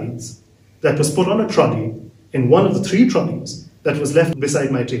slides that was put on a trolley in one of the 3 trolleys that was left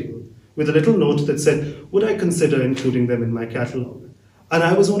beside my table, with a little note that said, would I consider including them in my catalogue? And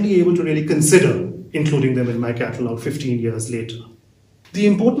I was only able to really consider including them in my catalogue 15 years later. The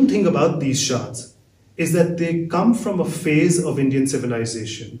important thing about these shards is that they come from a phase of Indian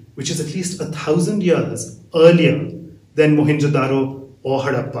civilization, which is at least 1,000 years earlier than Mohenjo-daro or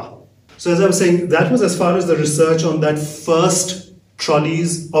Harappa. So as I was saying, that was as far as the research on that first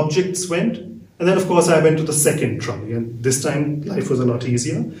trolley's objects went. And then, of course, I went to the second trolley, and this time life was a lot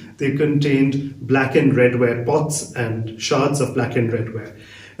easier. They contained black and redware pots and shards of black and redware.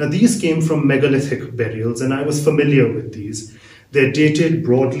 Now, these came from megalithic burials, and I was familiar with these. They're dated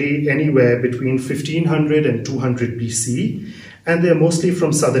broadly anywhere between 1500 and 200 BC, and they're mostly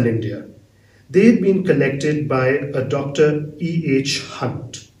from southern India. They had been collected by a Dr. E.H.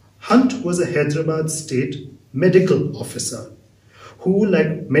 Hunt. Hunt was a Hyderabad state medical officer who,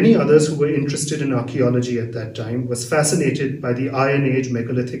 like many others who were interested in archaeology at that time, was fascinated by the Iron Age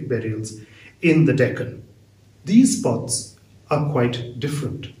megalithic burials in the Deccan. These pots are quite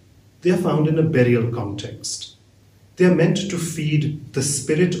different. They are found in a burial context. They are meant to feed the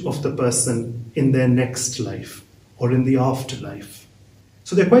spirit of the person in their next life or in the afterlife.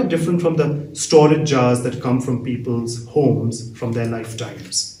 So they're quite different from the storage jars that come from people's homes from their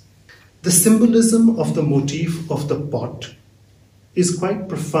lifetimes. The symbolism of the motif of the pot is quite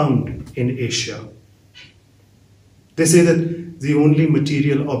profound in Asia. They say that the only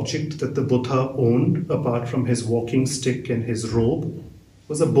material object that the Buddha owned, apart from his walking stick and his robe,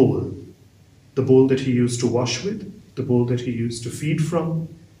 was a bowl. The bowl that he used to wash with, the bowl that he used to feed from.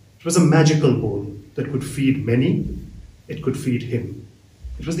 It was a magical bowl that could feed many, it could feed him.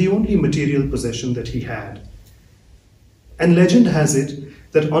 It was the only material possession that he had. And legend has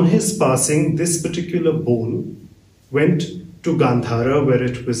it that on his passing, this particular bowl went to Gandhara, where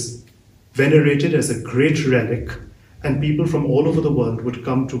it was venerated as a great relic, and people from all over the world would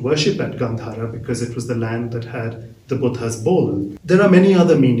come to worship at Gandhara because it was the land that had the Buddha's bowl. There are many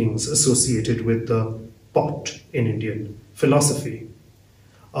other meanings associated with the pot in Indian philosophy.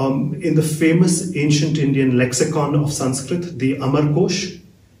 In the famous ancient Indian lexicon of Sanskrit, the Amarkosh,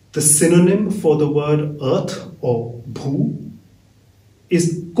 the synonym for the word earth or bhu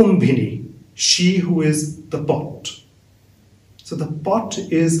is Kumbhini, she who is the pot. So the pot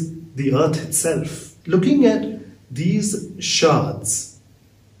is the earth itself. Looking at these shards,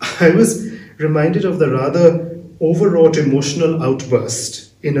 I was reminded of the rather overwrought emotional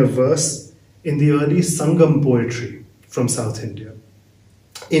outburst in a verse in the early Sangam poetry from South India.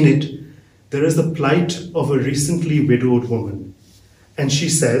 In it, there is the plight of a recently widowed woman, and she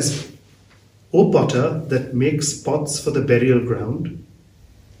says, "O potter that makes pots for the burial ground,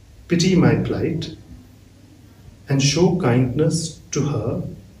 pity my plight, and show kindness to her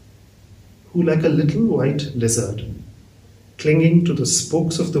who, like a little white lizard, clinging to the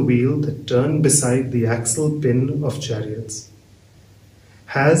spokes of the wheel that turn beside the axle pin of chariots,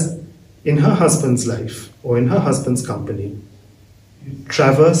 has, in her husband's life or in her husband's company,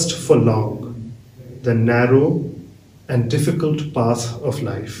 traversed for long the narrow and difficult path of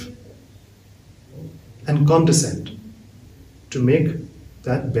life, and condescend to make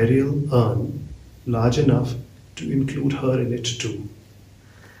that burial urn large enough to include her in it too."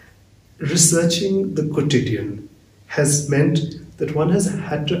 Researching the quotidian has meant that one has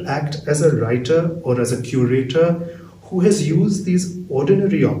had to act as a writer or as a curator who has used these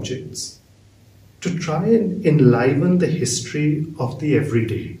ordinary objects to try and enliven the history of the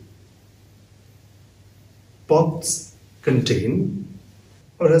everyday. Pots contain,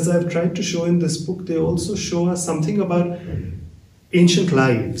 or as I've tried to show in this book, they also show us something about ancient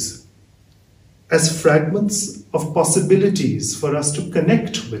lives as fragments of possibilities for us to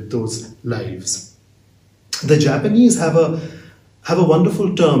connect with those lives. The Japanese have a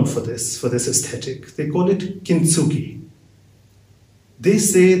wonderful term for this aesthetic. They call it kintsugi. They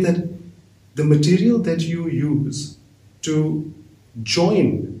say that the material that you use to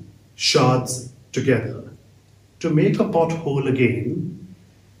join shards together to make a pot whole again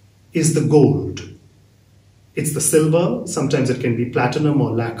is the gold. It's the silver, sometimes it can be platinum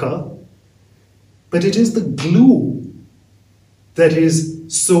or lacquer, but it is the glue that is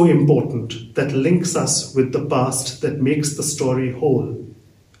so important, that links us with the past, that makes the story whole.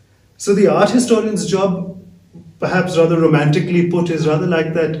 So the art historian's job, perhaps rather romantically put, is rather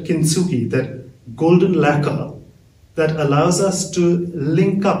like that kintsugi, that golden lacquer that allows us to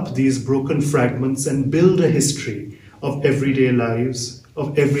link up these broken fragments and build a history of everyday lives,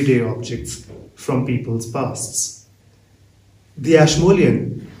 of everyday objects from people's pasts. The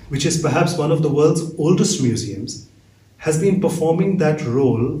Ashmolean, which is perhaps one of the world's oldest museums, has been performing that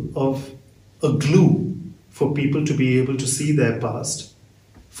role of a glue for people to be able to see their past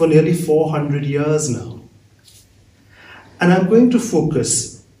for nearly 400 years now. And I'm going to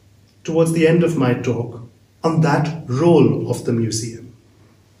focus towards the end of my talk on that role of the museum.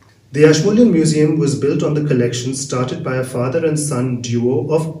 The Ashmolean Museum was built on the collection started by a father and son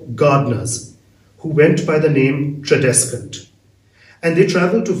duo of gardeners who went by the name Tradescant. And they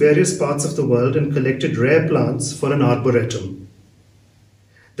traveled to various parts of the world and collected rare plants for an arboretum.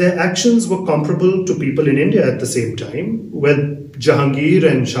 Their actions were comparable to people in India at the same time, where Jahangir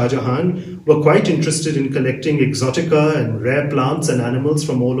and Shah Jahan were quite interested in collecting exotica and rare plants and animals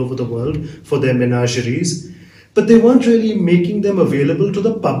from all over the world for their menageries, but they weren't really making them available to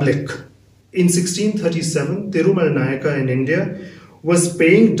the public. In 1637, Thirumal Nayaka in India was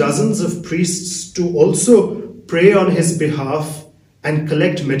paying dozens of priests to also pray on his behalf and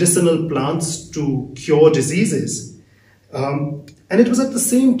collect medicinal plants to cure diseases. And it was at the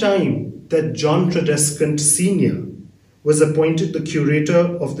same time that John Tradescant Sr. was appointed the curator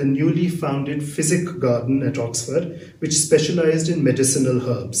of the newly founded Physic Garden at Oxford, which specialized in medicinal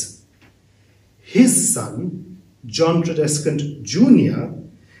herbs. His son, John Tradescant Jr.,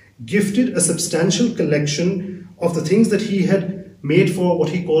 gifted a substantial collection of the things that he had made for what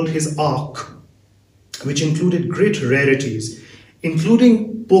he called his ark, which included great rarities,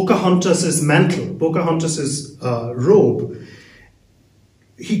 including Pocahontas's mantle, Pocahontas's robe.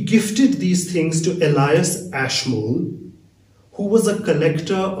 He gifted these things to Elias Ashmole, who was a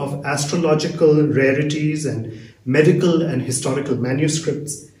collector of astrological rarities and medical and historical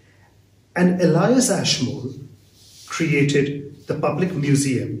manuscripts. And Elias Ashmole created the public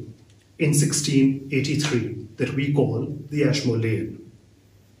museum in 1683 that we call the Ashmolean.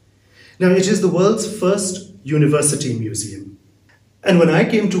 Now, it is the world's first university museum. And when I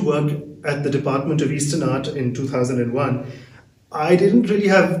came to work at the Department of Eastern Art in 2001, I didn't really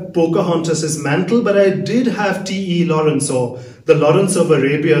have Pocahontas's mantle, but I did have T.E. Lawrence, or the Lawrence of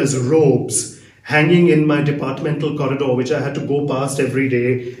Arabia's robes, hanging in my departmental corridor, which I had to go past every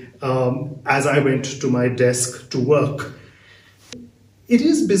day as I went to my desk to work. It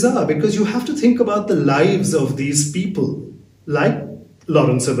is bizarre because you have to think about the lives of these people, like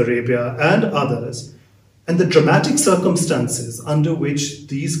Lawrence of Arabia and others, and the dramatic circumstances under which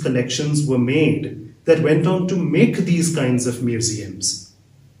these collections were made that went on to make these kinds of museums.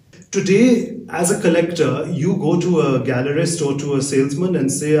 Today, as a collector, you go to a gallerist or to a salesman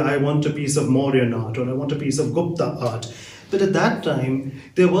and say, I want a piece of Mauryan art or I want a piece of Gupta art. But at that time,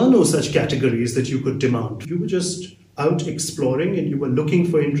 there were no such categories that you could demand. You were just out exploring and you were looking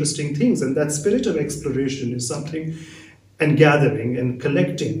for interesting things. And that spirit of exploration is something, and gathering and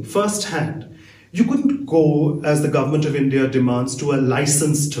collecting firsthand. You couldn't go, as the government of India demands, to a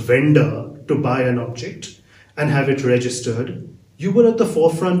licensed vendor to buy an object and have it registered. You were at the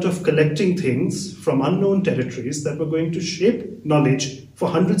forefront of collecting things from unknown territories that were going to shape knowledge for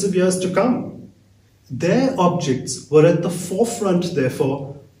hundreds of years to come. Their objects were at the forefront,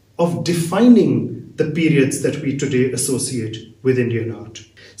 therefore, of defining the periods that we today associate with Indian art.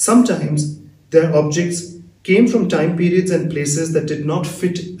 Sometimes their objects came from time periods and places that did not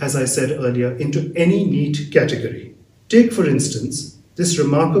fit, as I said earlier, into any neat category. Take, for instance, this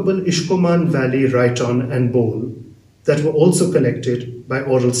remarkable Ishkoman Valley Raiton and bowl that were also collected by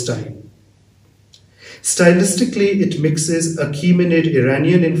Orelstein. Stylistically, it mixes Achaemenid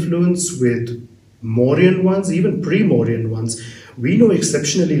Iranian influence with Mauryan ones, even pre-Mauryan ones. We know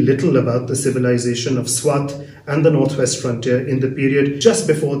exceptionally little about the civilization of Swat and the northwest frontier in the period just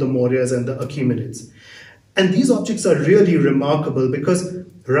before the Mauryas and the Achaemenids. And these objects are really remarkable because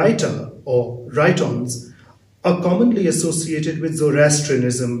Raita or Raitons are commonly associated with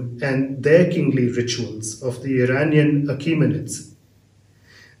Zoroastrianism and their kingly rituals of the Iranian Achaemenids.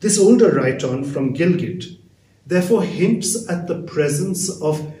 This older Raiton from Gilgit therefore hints at the presence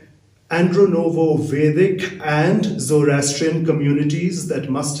of Andronovo-Vedic and Zoroastrian communities that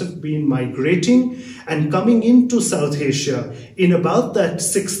must have been migrating and coming into South Asia in about that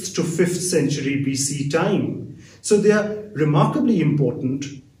 6th to 5th century BC time. So they are remarkably important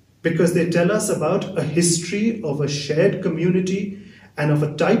because they tell us about a history of a shared community and of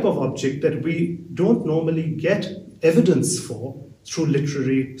a type of object that we don't normally get evidence for through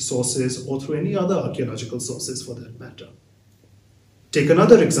literary sources or through any other archaeological sources for that matter. Take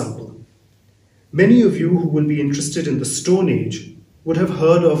another example. Many of you who will be interested in the Stone Age would have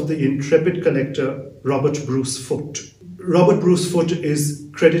heard of the intrepid collector Robert Bruce Foote. Robert Bruce Foote is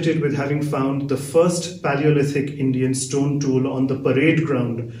credited with having found the first Paleolithic Indian stone tool on the parade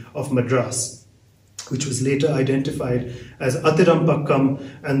ground of Madras, which was later identified as Atirampakkam,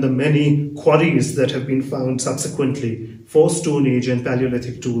 and the many quarries that have been found subsequently for Stone Age and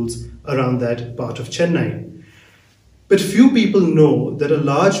Paleolithic tools around that part of Chennai. But few people know that a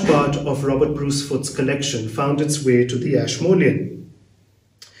large part of Robert Bruce Foote's collection found its way to the Ashmolean.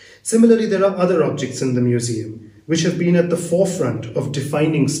 Similarly, there are other objects in the museum which have been at the forefront of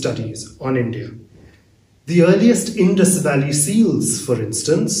defining studies on India. The earliest Indus Valley seals, for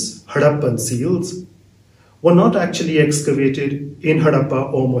instance, Harappan seals, were not actually excavated in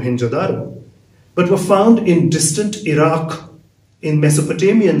Harappa or Mohenjo-daro, but were found in distant Iraq, in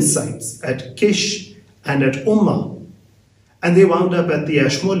Mesopotamian sites at Kish and at Umma, and they wound up at the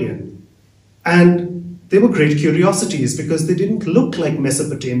Ashmolean. And they were great curiosities because they didn't look like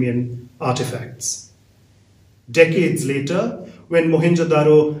Mesopotamian artifacts. Decades later, when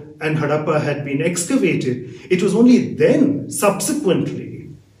Mohenjo-daro and Harappa had been excavated, it was only then, subsequently,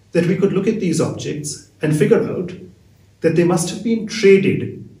 that we could look at these objects and figure out that they must have been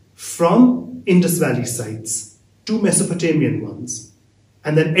traded from Indus Valley sites to Mesopotamian ones,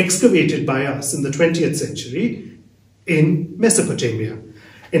 and then excavated by us in the 20th century in Mesopotamia.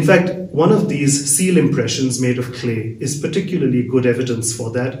 In fact, one of these seal impressions made of clay is particularly good evidence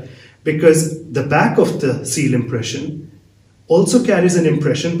for that, because the back of the seal impression also carries an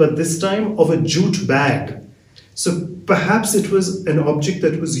impression, but this time of a jute bag. So perhaps it was an object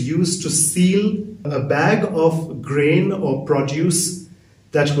that was used to seal a bag of grain or produce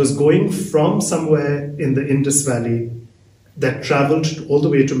that was going from somewhere in the Indus Valley that traveled all the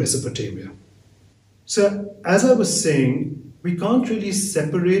way to Mesopotamia. So as I was saying, we can't really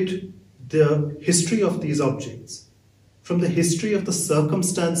separate the history of these objects from the history of the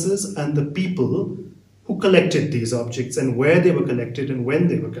circumstances and the people who collected these objects and where they were collected and when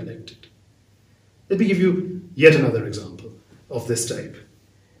they were collected. Let me give you yet another example of this type.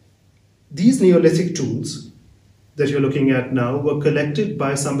 These Neolithic tools that you're looking at now were collected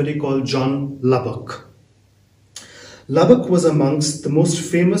by somebody called John Lubbock. Lubbock was amongst the most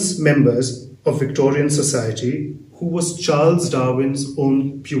famous members of Victorian society, who was Charles Darwin's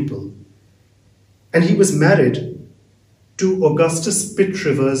own pupil. And he was married to Augustus Pitt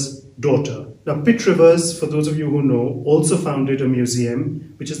Rivers' daughter. Now, Pitt Rivers, for those of you who know, also founded a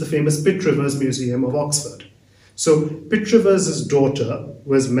museum, which is the famous Pitt Rivers Museum of Oxford. So Pitt Rivers' daughter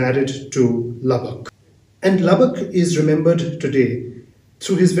was married to Lubbock. And Lubbock is remembered today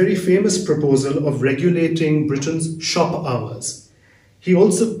through his very famous proposal of regulating Britain's shop hours. He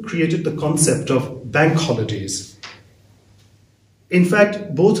also created the concept of bank holidays. In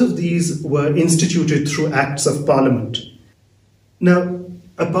fact, both of these were instituted through Acts of Parliament. Now,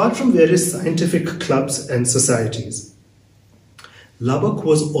 apart from various scientific clubs and societies, Lubbock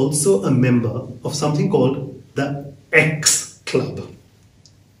was also a member of something called the X Club.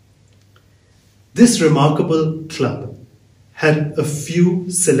 This remarkable club had a few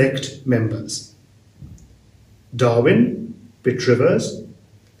select members: Darwin, Pitt Rivers,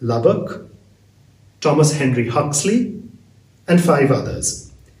 Lubbock, Thomas Henry Huxley, and 5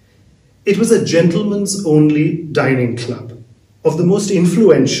 others. It was a gentlemen's only dining club of the most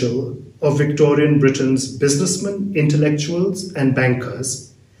influential of Victorian Britain's businessmen, intellectuals, and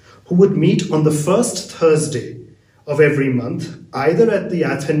bankers, who would meet on the first Thursday of every month, either at the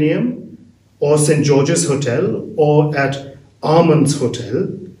Athenaeum or St. George's Hotel or at Armand's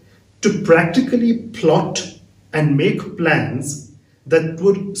Hotel, to practically plot and make plans that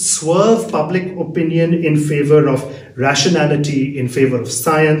would swerve public opinion in favor of rationality, in favor of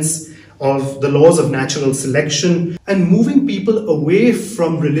science, of the laws of natural selection, and moving people away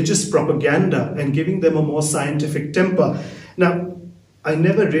from religious propaganda and giving them a more scientific temper. Now, I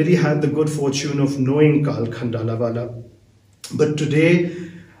never really had the good fortune of knowing Karl Khandalavala, but today,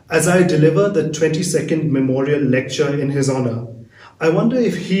 as I deliver the 22nd memorial lecture in his honor, I wonder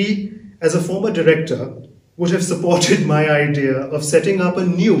if he, as a former director, would have supported my idea of setting up a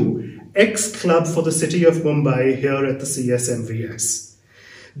new X-Club for the city of Mumbai here at the CSMVS.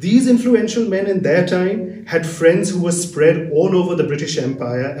 These influential men in their time had friends who were spread all over the British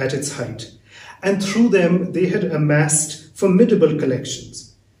Empire at its height, and through them they had amassed formidable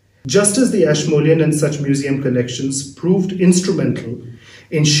collections. Just as the Ashmolean and such museum collections proved instrumental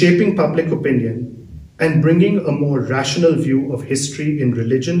in shaping public opinion and bringing a more rational view of history in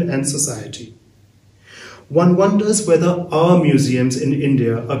religion and society. One wonders whether our museums in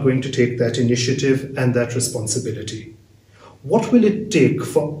India are going to take that initiative and that responsibility. What will it take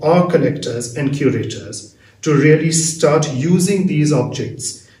for our collectors and curators to really start using these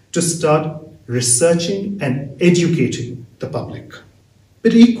objects to start researching and educating the public?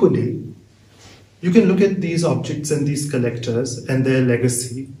 But equally, you can look at these objects and these collectors and their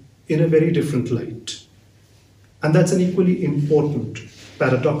legacy in a very different light. And that's an equally important,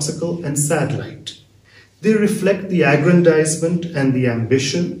 paradoxical and sad light. They reflect the aggrandizement and the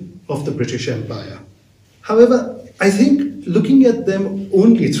ambition of the British Empire. However, I think looking at them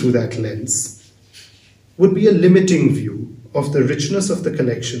only through that lens would be a limiting view of the richness of the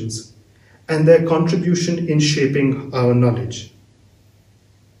collections and their contribution in shaping our knowledge.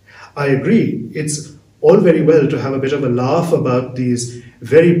 I agree, it's all very well to have a bit of a laugh about these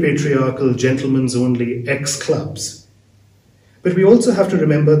very patriarchal gentlemen's only ex-clubs. But we also have to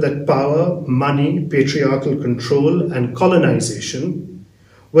remember that power, money, patriarchal control and colonization,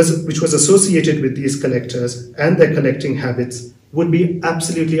 which was associated with these collectors and their collecting habits, would be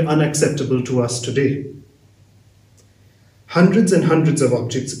absolutely unacceptable to us today. Hundreds and hundreds of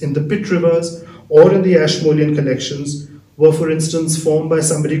objects in the Pitt Rivers or in the Ashmolean collections were, for instance, formed by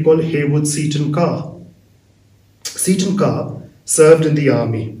somebody called Heywood Seton Carr. Seton Carr served in the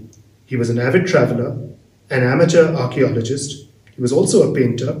army. He was an avid traveller, an amateur archaeologist. He was also a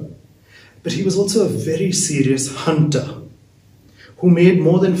painter, but he was also a very serious hunter who made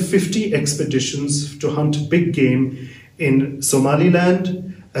more than 50 expeditions to hunt big game in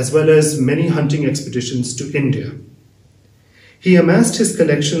Somaliland, as well as many hunting expeditions to India. He amassed his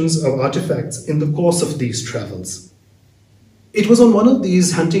collections of artifacts in the course of these travels. It was on one of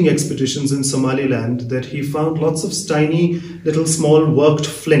these hunting expeditions in Somaliland that he found lots of tiny little small worked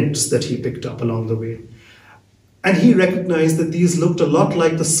flints that he picked up along the way. And he recognized that these looked a lot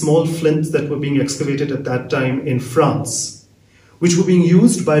like the small flints that were being excavated at that time in France, which were being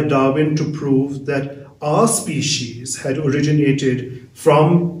used by Darwin to prove that our species had originated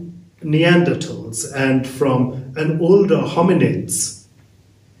from Neanderthals and from an older hominids.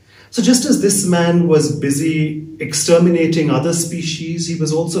 So just as this man was busy exterminating other species, he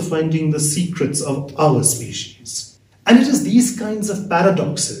was also finding the secrets of our species. And it is these kinds of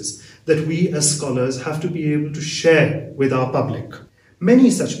paradoxes that we as scholars have to be able to share with our public. Many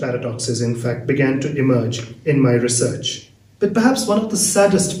such paradoxes, in fact, began to emerge in my research. But perhaps one of the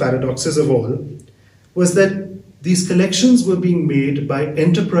saddest paradoxes of all was that these collections were being made by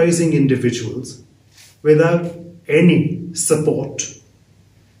enterprising individuals without any support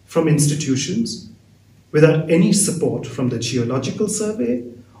from institutions, without any support from the Geological Survey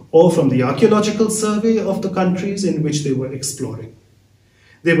or from the Archaeological Survey of the countries in which they were exploring.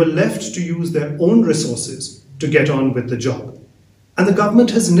 They were left to use their own resources to get on with the job. And the government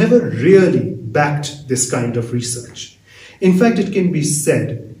has never really backed this kind of research. In fact, it can be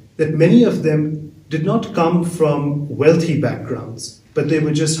said that many of them did not come from wealthy backgrounds, but they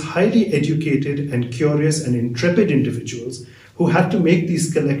were just highly educated and curious and intrepid individuals who had to make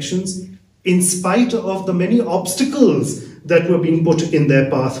these collections in spite of the many obstacles that were being put in their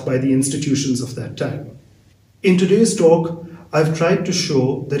path by the institutions of that time. In today's talk, I've tried to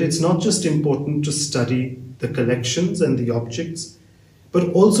show that it's not just important to study the collections and the objects, but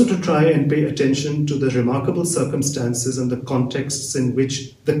also to try and pay attention to the remarkable circumstances and the contexts in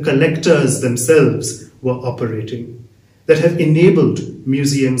which the collectors themselves were operating that have enabled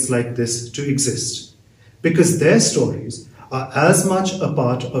museums like this to exist, because their stories are as much a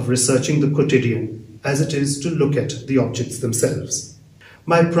part of researching the quotidian as it is to look at the objects themselves.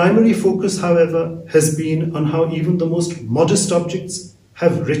 My primary focus, however, has been on how even the most modest objects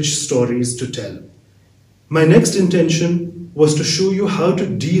have rich stories to tell. My next intention was to show you how to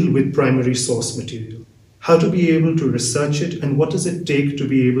deal with primary source material, how to be able to research it, and what does it take to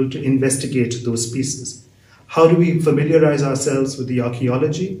be able to investigate those pieces. How do we familiarize ourselves with the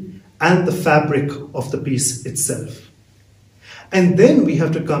archaeology and the fabric of the piece itself? And then we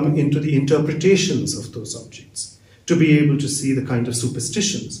have to come into the interpretations of those objects to be able to see the kind of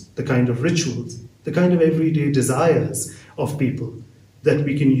superstitions, the kind of rituals, the kind of everyday desires of people that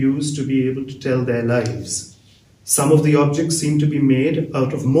we can use to be able to tell their lives. Some of the objects seem to be made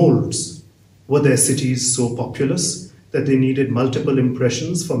out of molds. Were their cities so populous that they needed multiple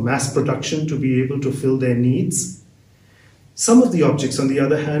impressions for mass production to be able to fill their needs? Some of the objects, on the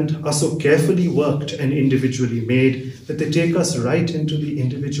other hand, are so carefully worked and individually made that they take us right into the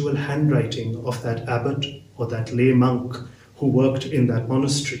individual handwriting of that abbot or that lay monk who worked in that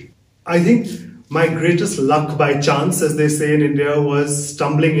monastery. I think my greatest luck by chance, as they say in India, was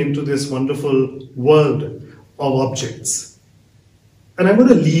stumbling into this wonderful world of objects. And I'm going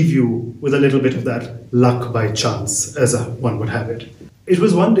to leave you with a little bit of that luck by chance, as one would have it. It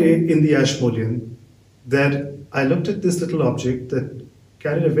was one day in the Ashmolean that I looked at this little object that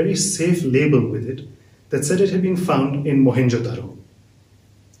carried a very safe label with it that said it had been found in Mohenjo-daro.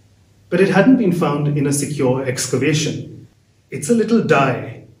 But it hadn't been found in a secure excavation. It's a little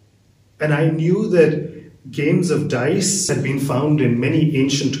die, and I knew that games of dice had been found in many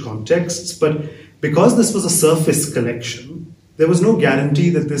ancient contexts, but because this was a surface collection, there was no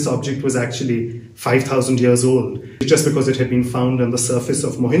guarantee that this object was actually 5,000 years old, just because it had been found on the surface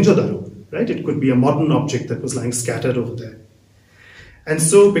of Mohenjo-daro, right? It could be a modern object that was lying scattered over there. And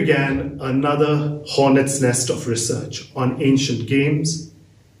so began another hornet's nest of research on ancient games,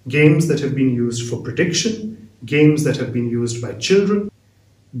 games that have been used for prediction, games that have been used by children.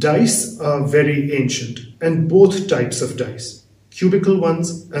 Dice are very ancient, and both types of dice, cubical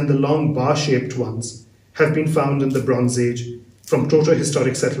ones and the long bar-shaped ones, have been found in the Bronze Age from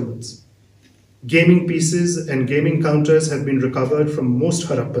proto-historic settlements. Gaming pieces and gaming counters have been recovered from most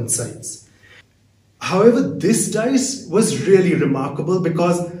Harappan sites. However, this dice was really remarkable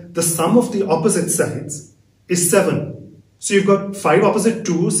because the sum of the opposite sides is 7. So you've got 5 opposite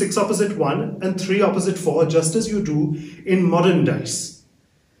 2, 6 opposite 1, and 3 opposite 4, just as you do in modern dice.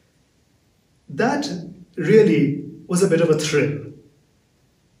 That really was a bit of a thrill.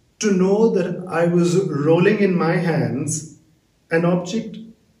 To know that I was rolling in my hands an object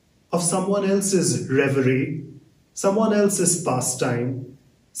of someone else's reverie, someone else's pastime,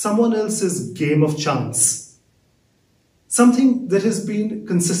 someone else's game of chance. Something that has been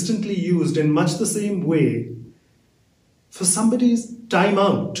consistently used in much the same way for somebody's time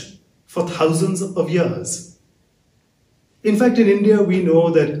out for thousands of years. In fact, in India, we know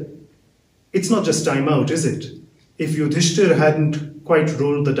that it's not just time out, is it? If Yudhishthir hadn't quite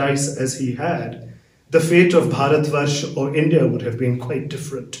rolled the dice as he had, the fate of Bharatvarsh or India would have been quite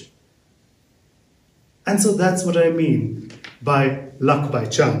different. And so that's what I mean by luck by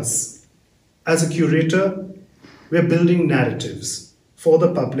chance. As a curator, we're building narratives for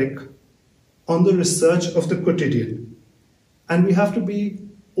the public on the research of the quotidian. And we have to be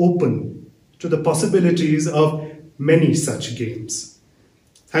open to the possibilities of many such games.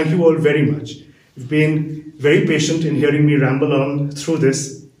 Thank you all very much. You've been very patient in hearing me ramble on through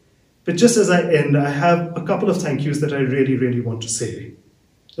this. But just as I end, I have a couple of thank yous that I really, really want to say.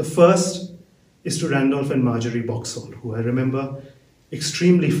 The first is to Randolph and Marjorie Boxall, who I remember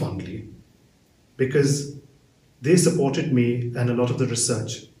extremely fondly because they supported me and a lot of the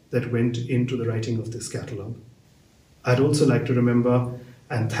research that went into the writing of this catalogue. I'd also like to remember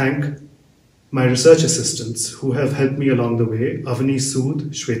and thank my research assistants who have helped me along the way: Avani Sood,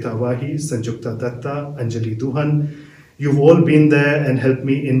 Shweta Wahi, Sanjukta Datta, Anjali Duhan. You've all been there and helped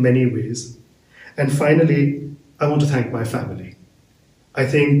me in many ways. And finally, I want to thank my family. I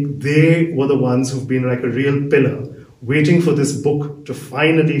think they were the ones who've been like a real pillar, waiting for this book to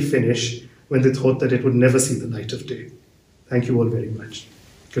finally finish when they thought that it would never see the light of day. Thank you all very much.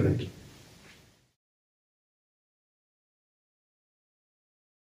 Good night.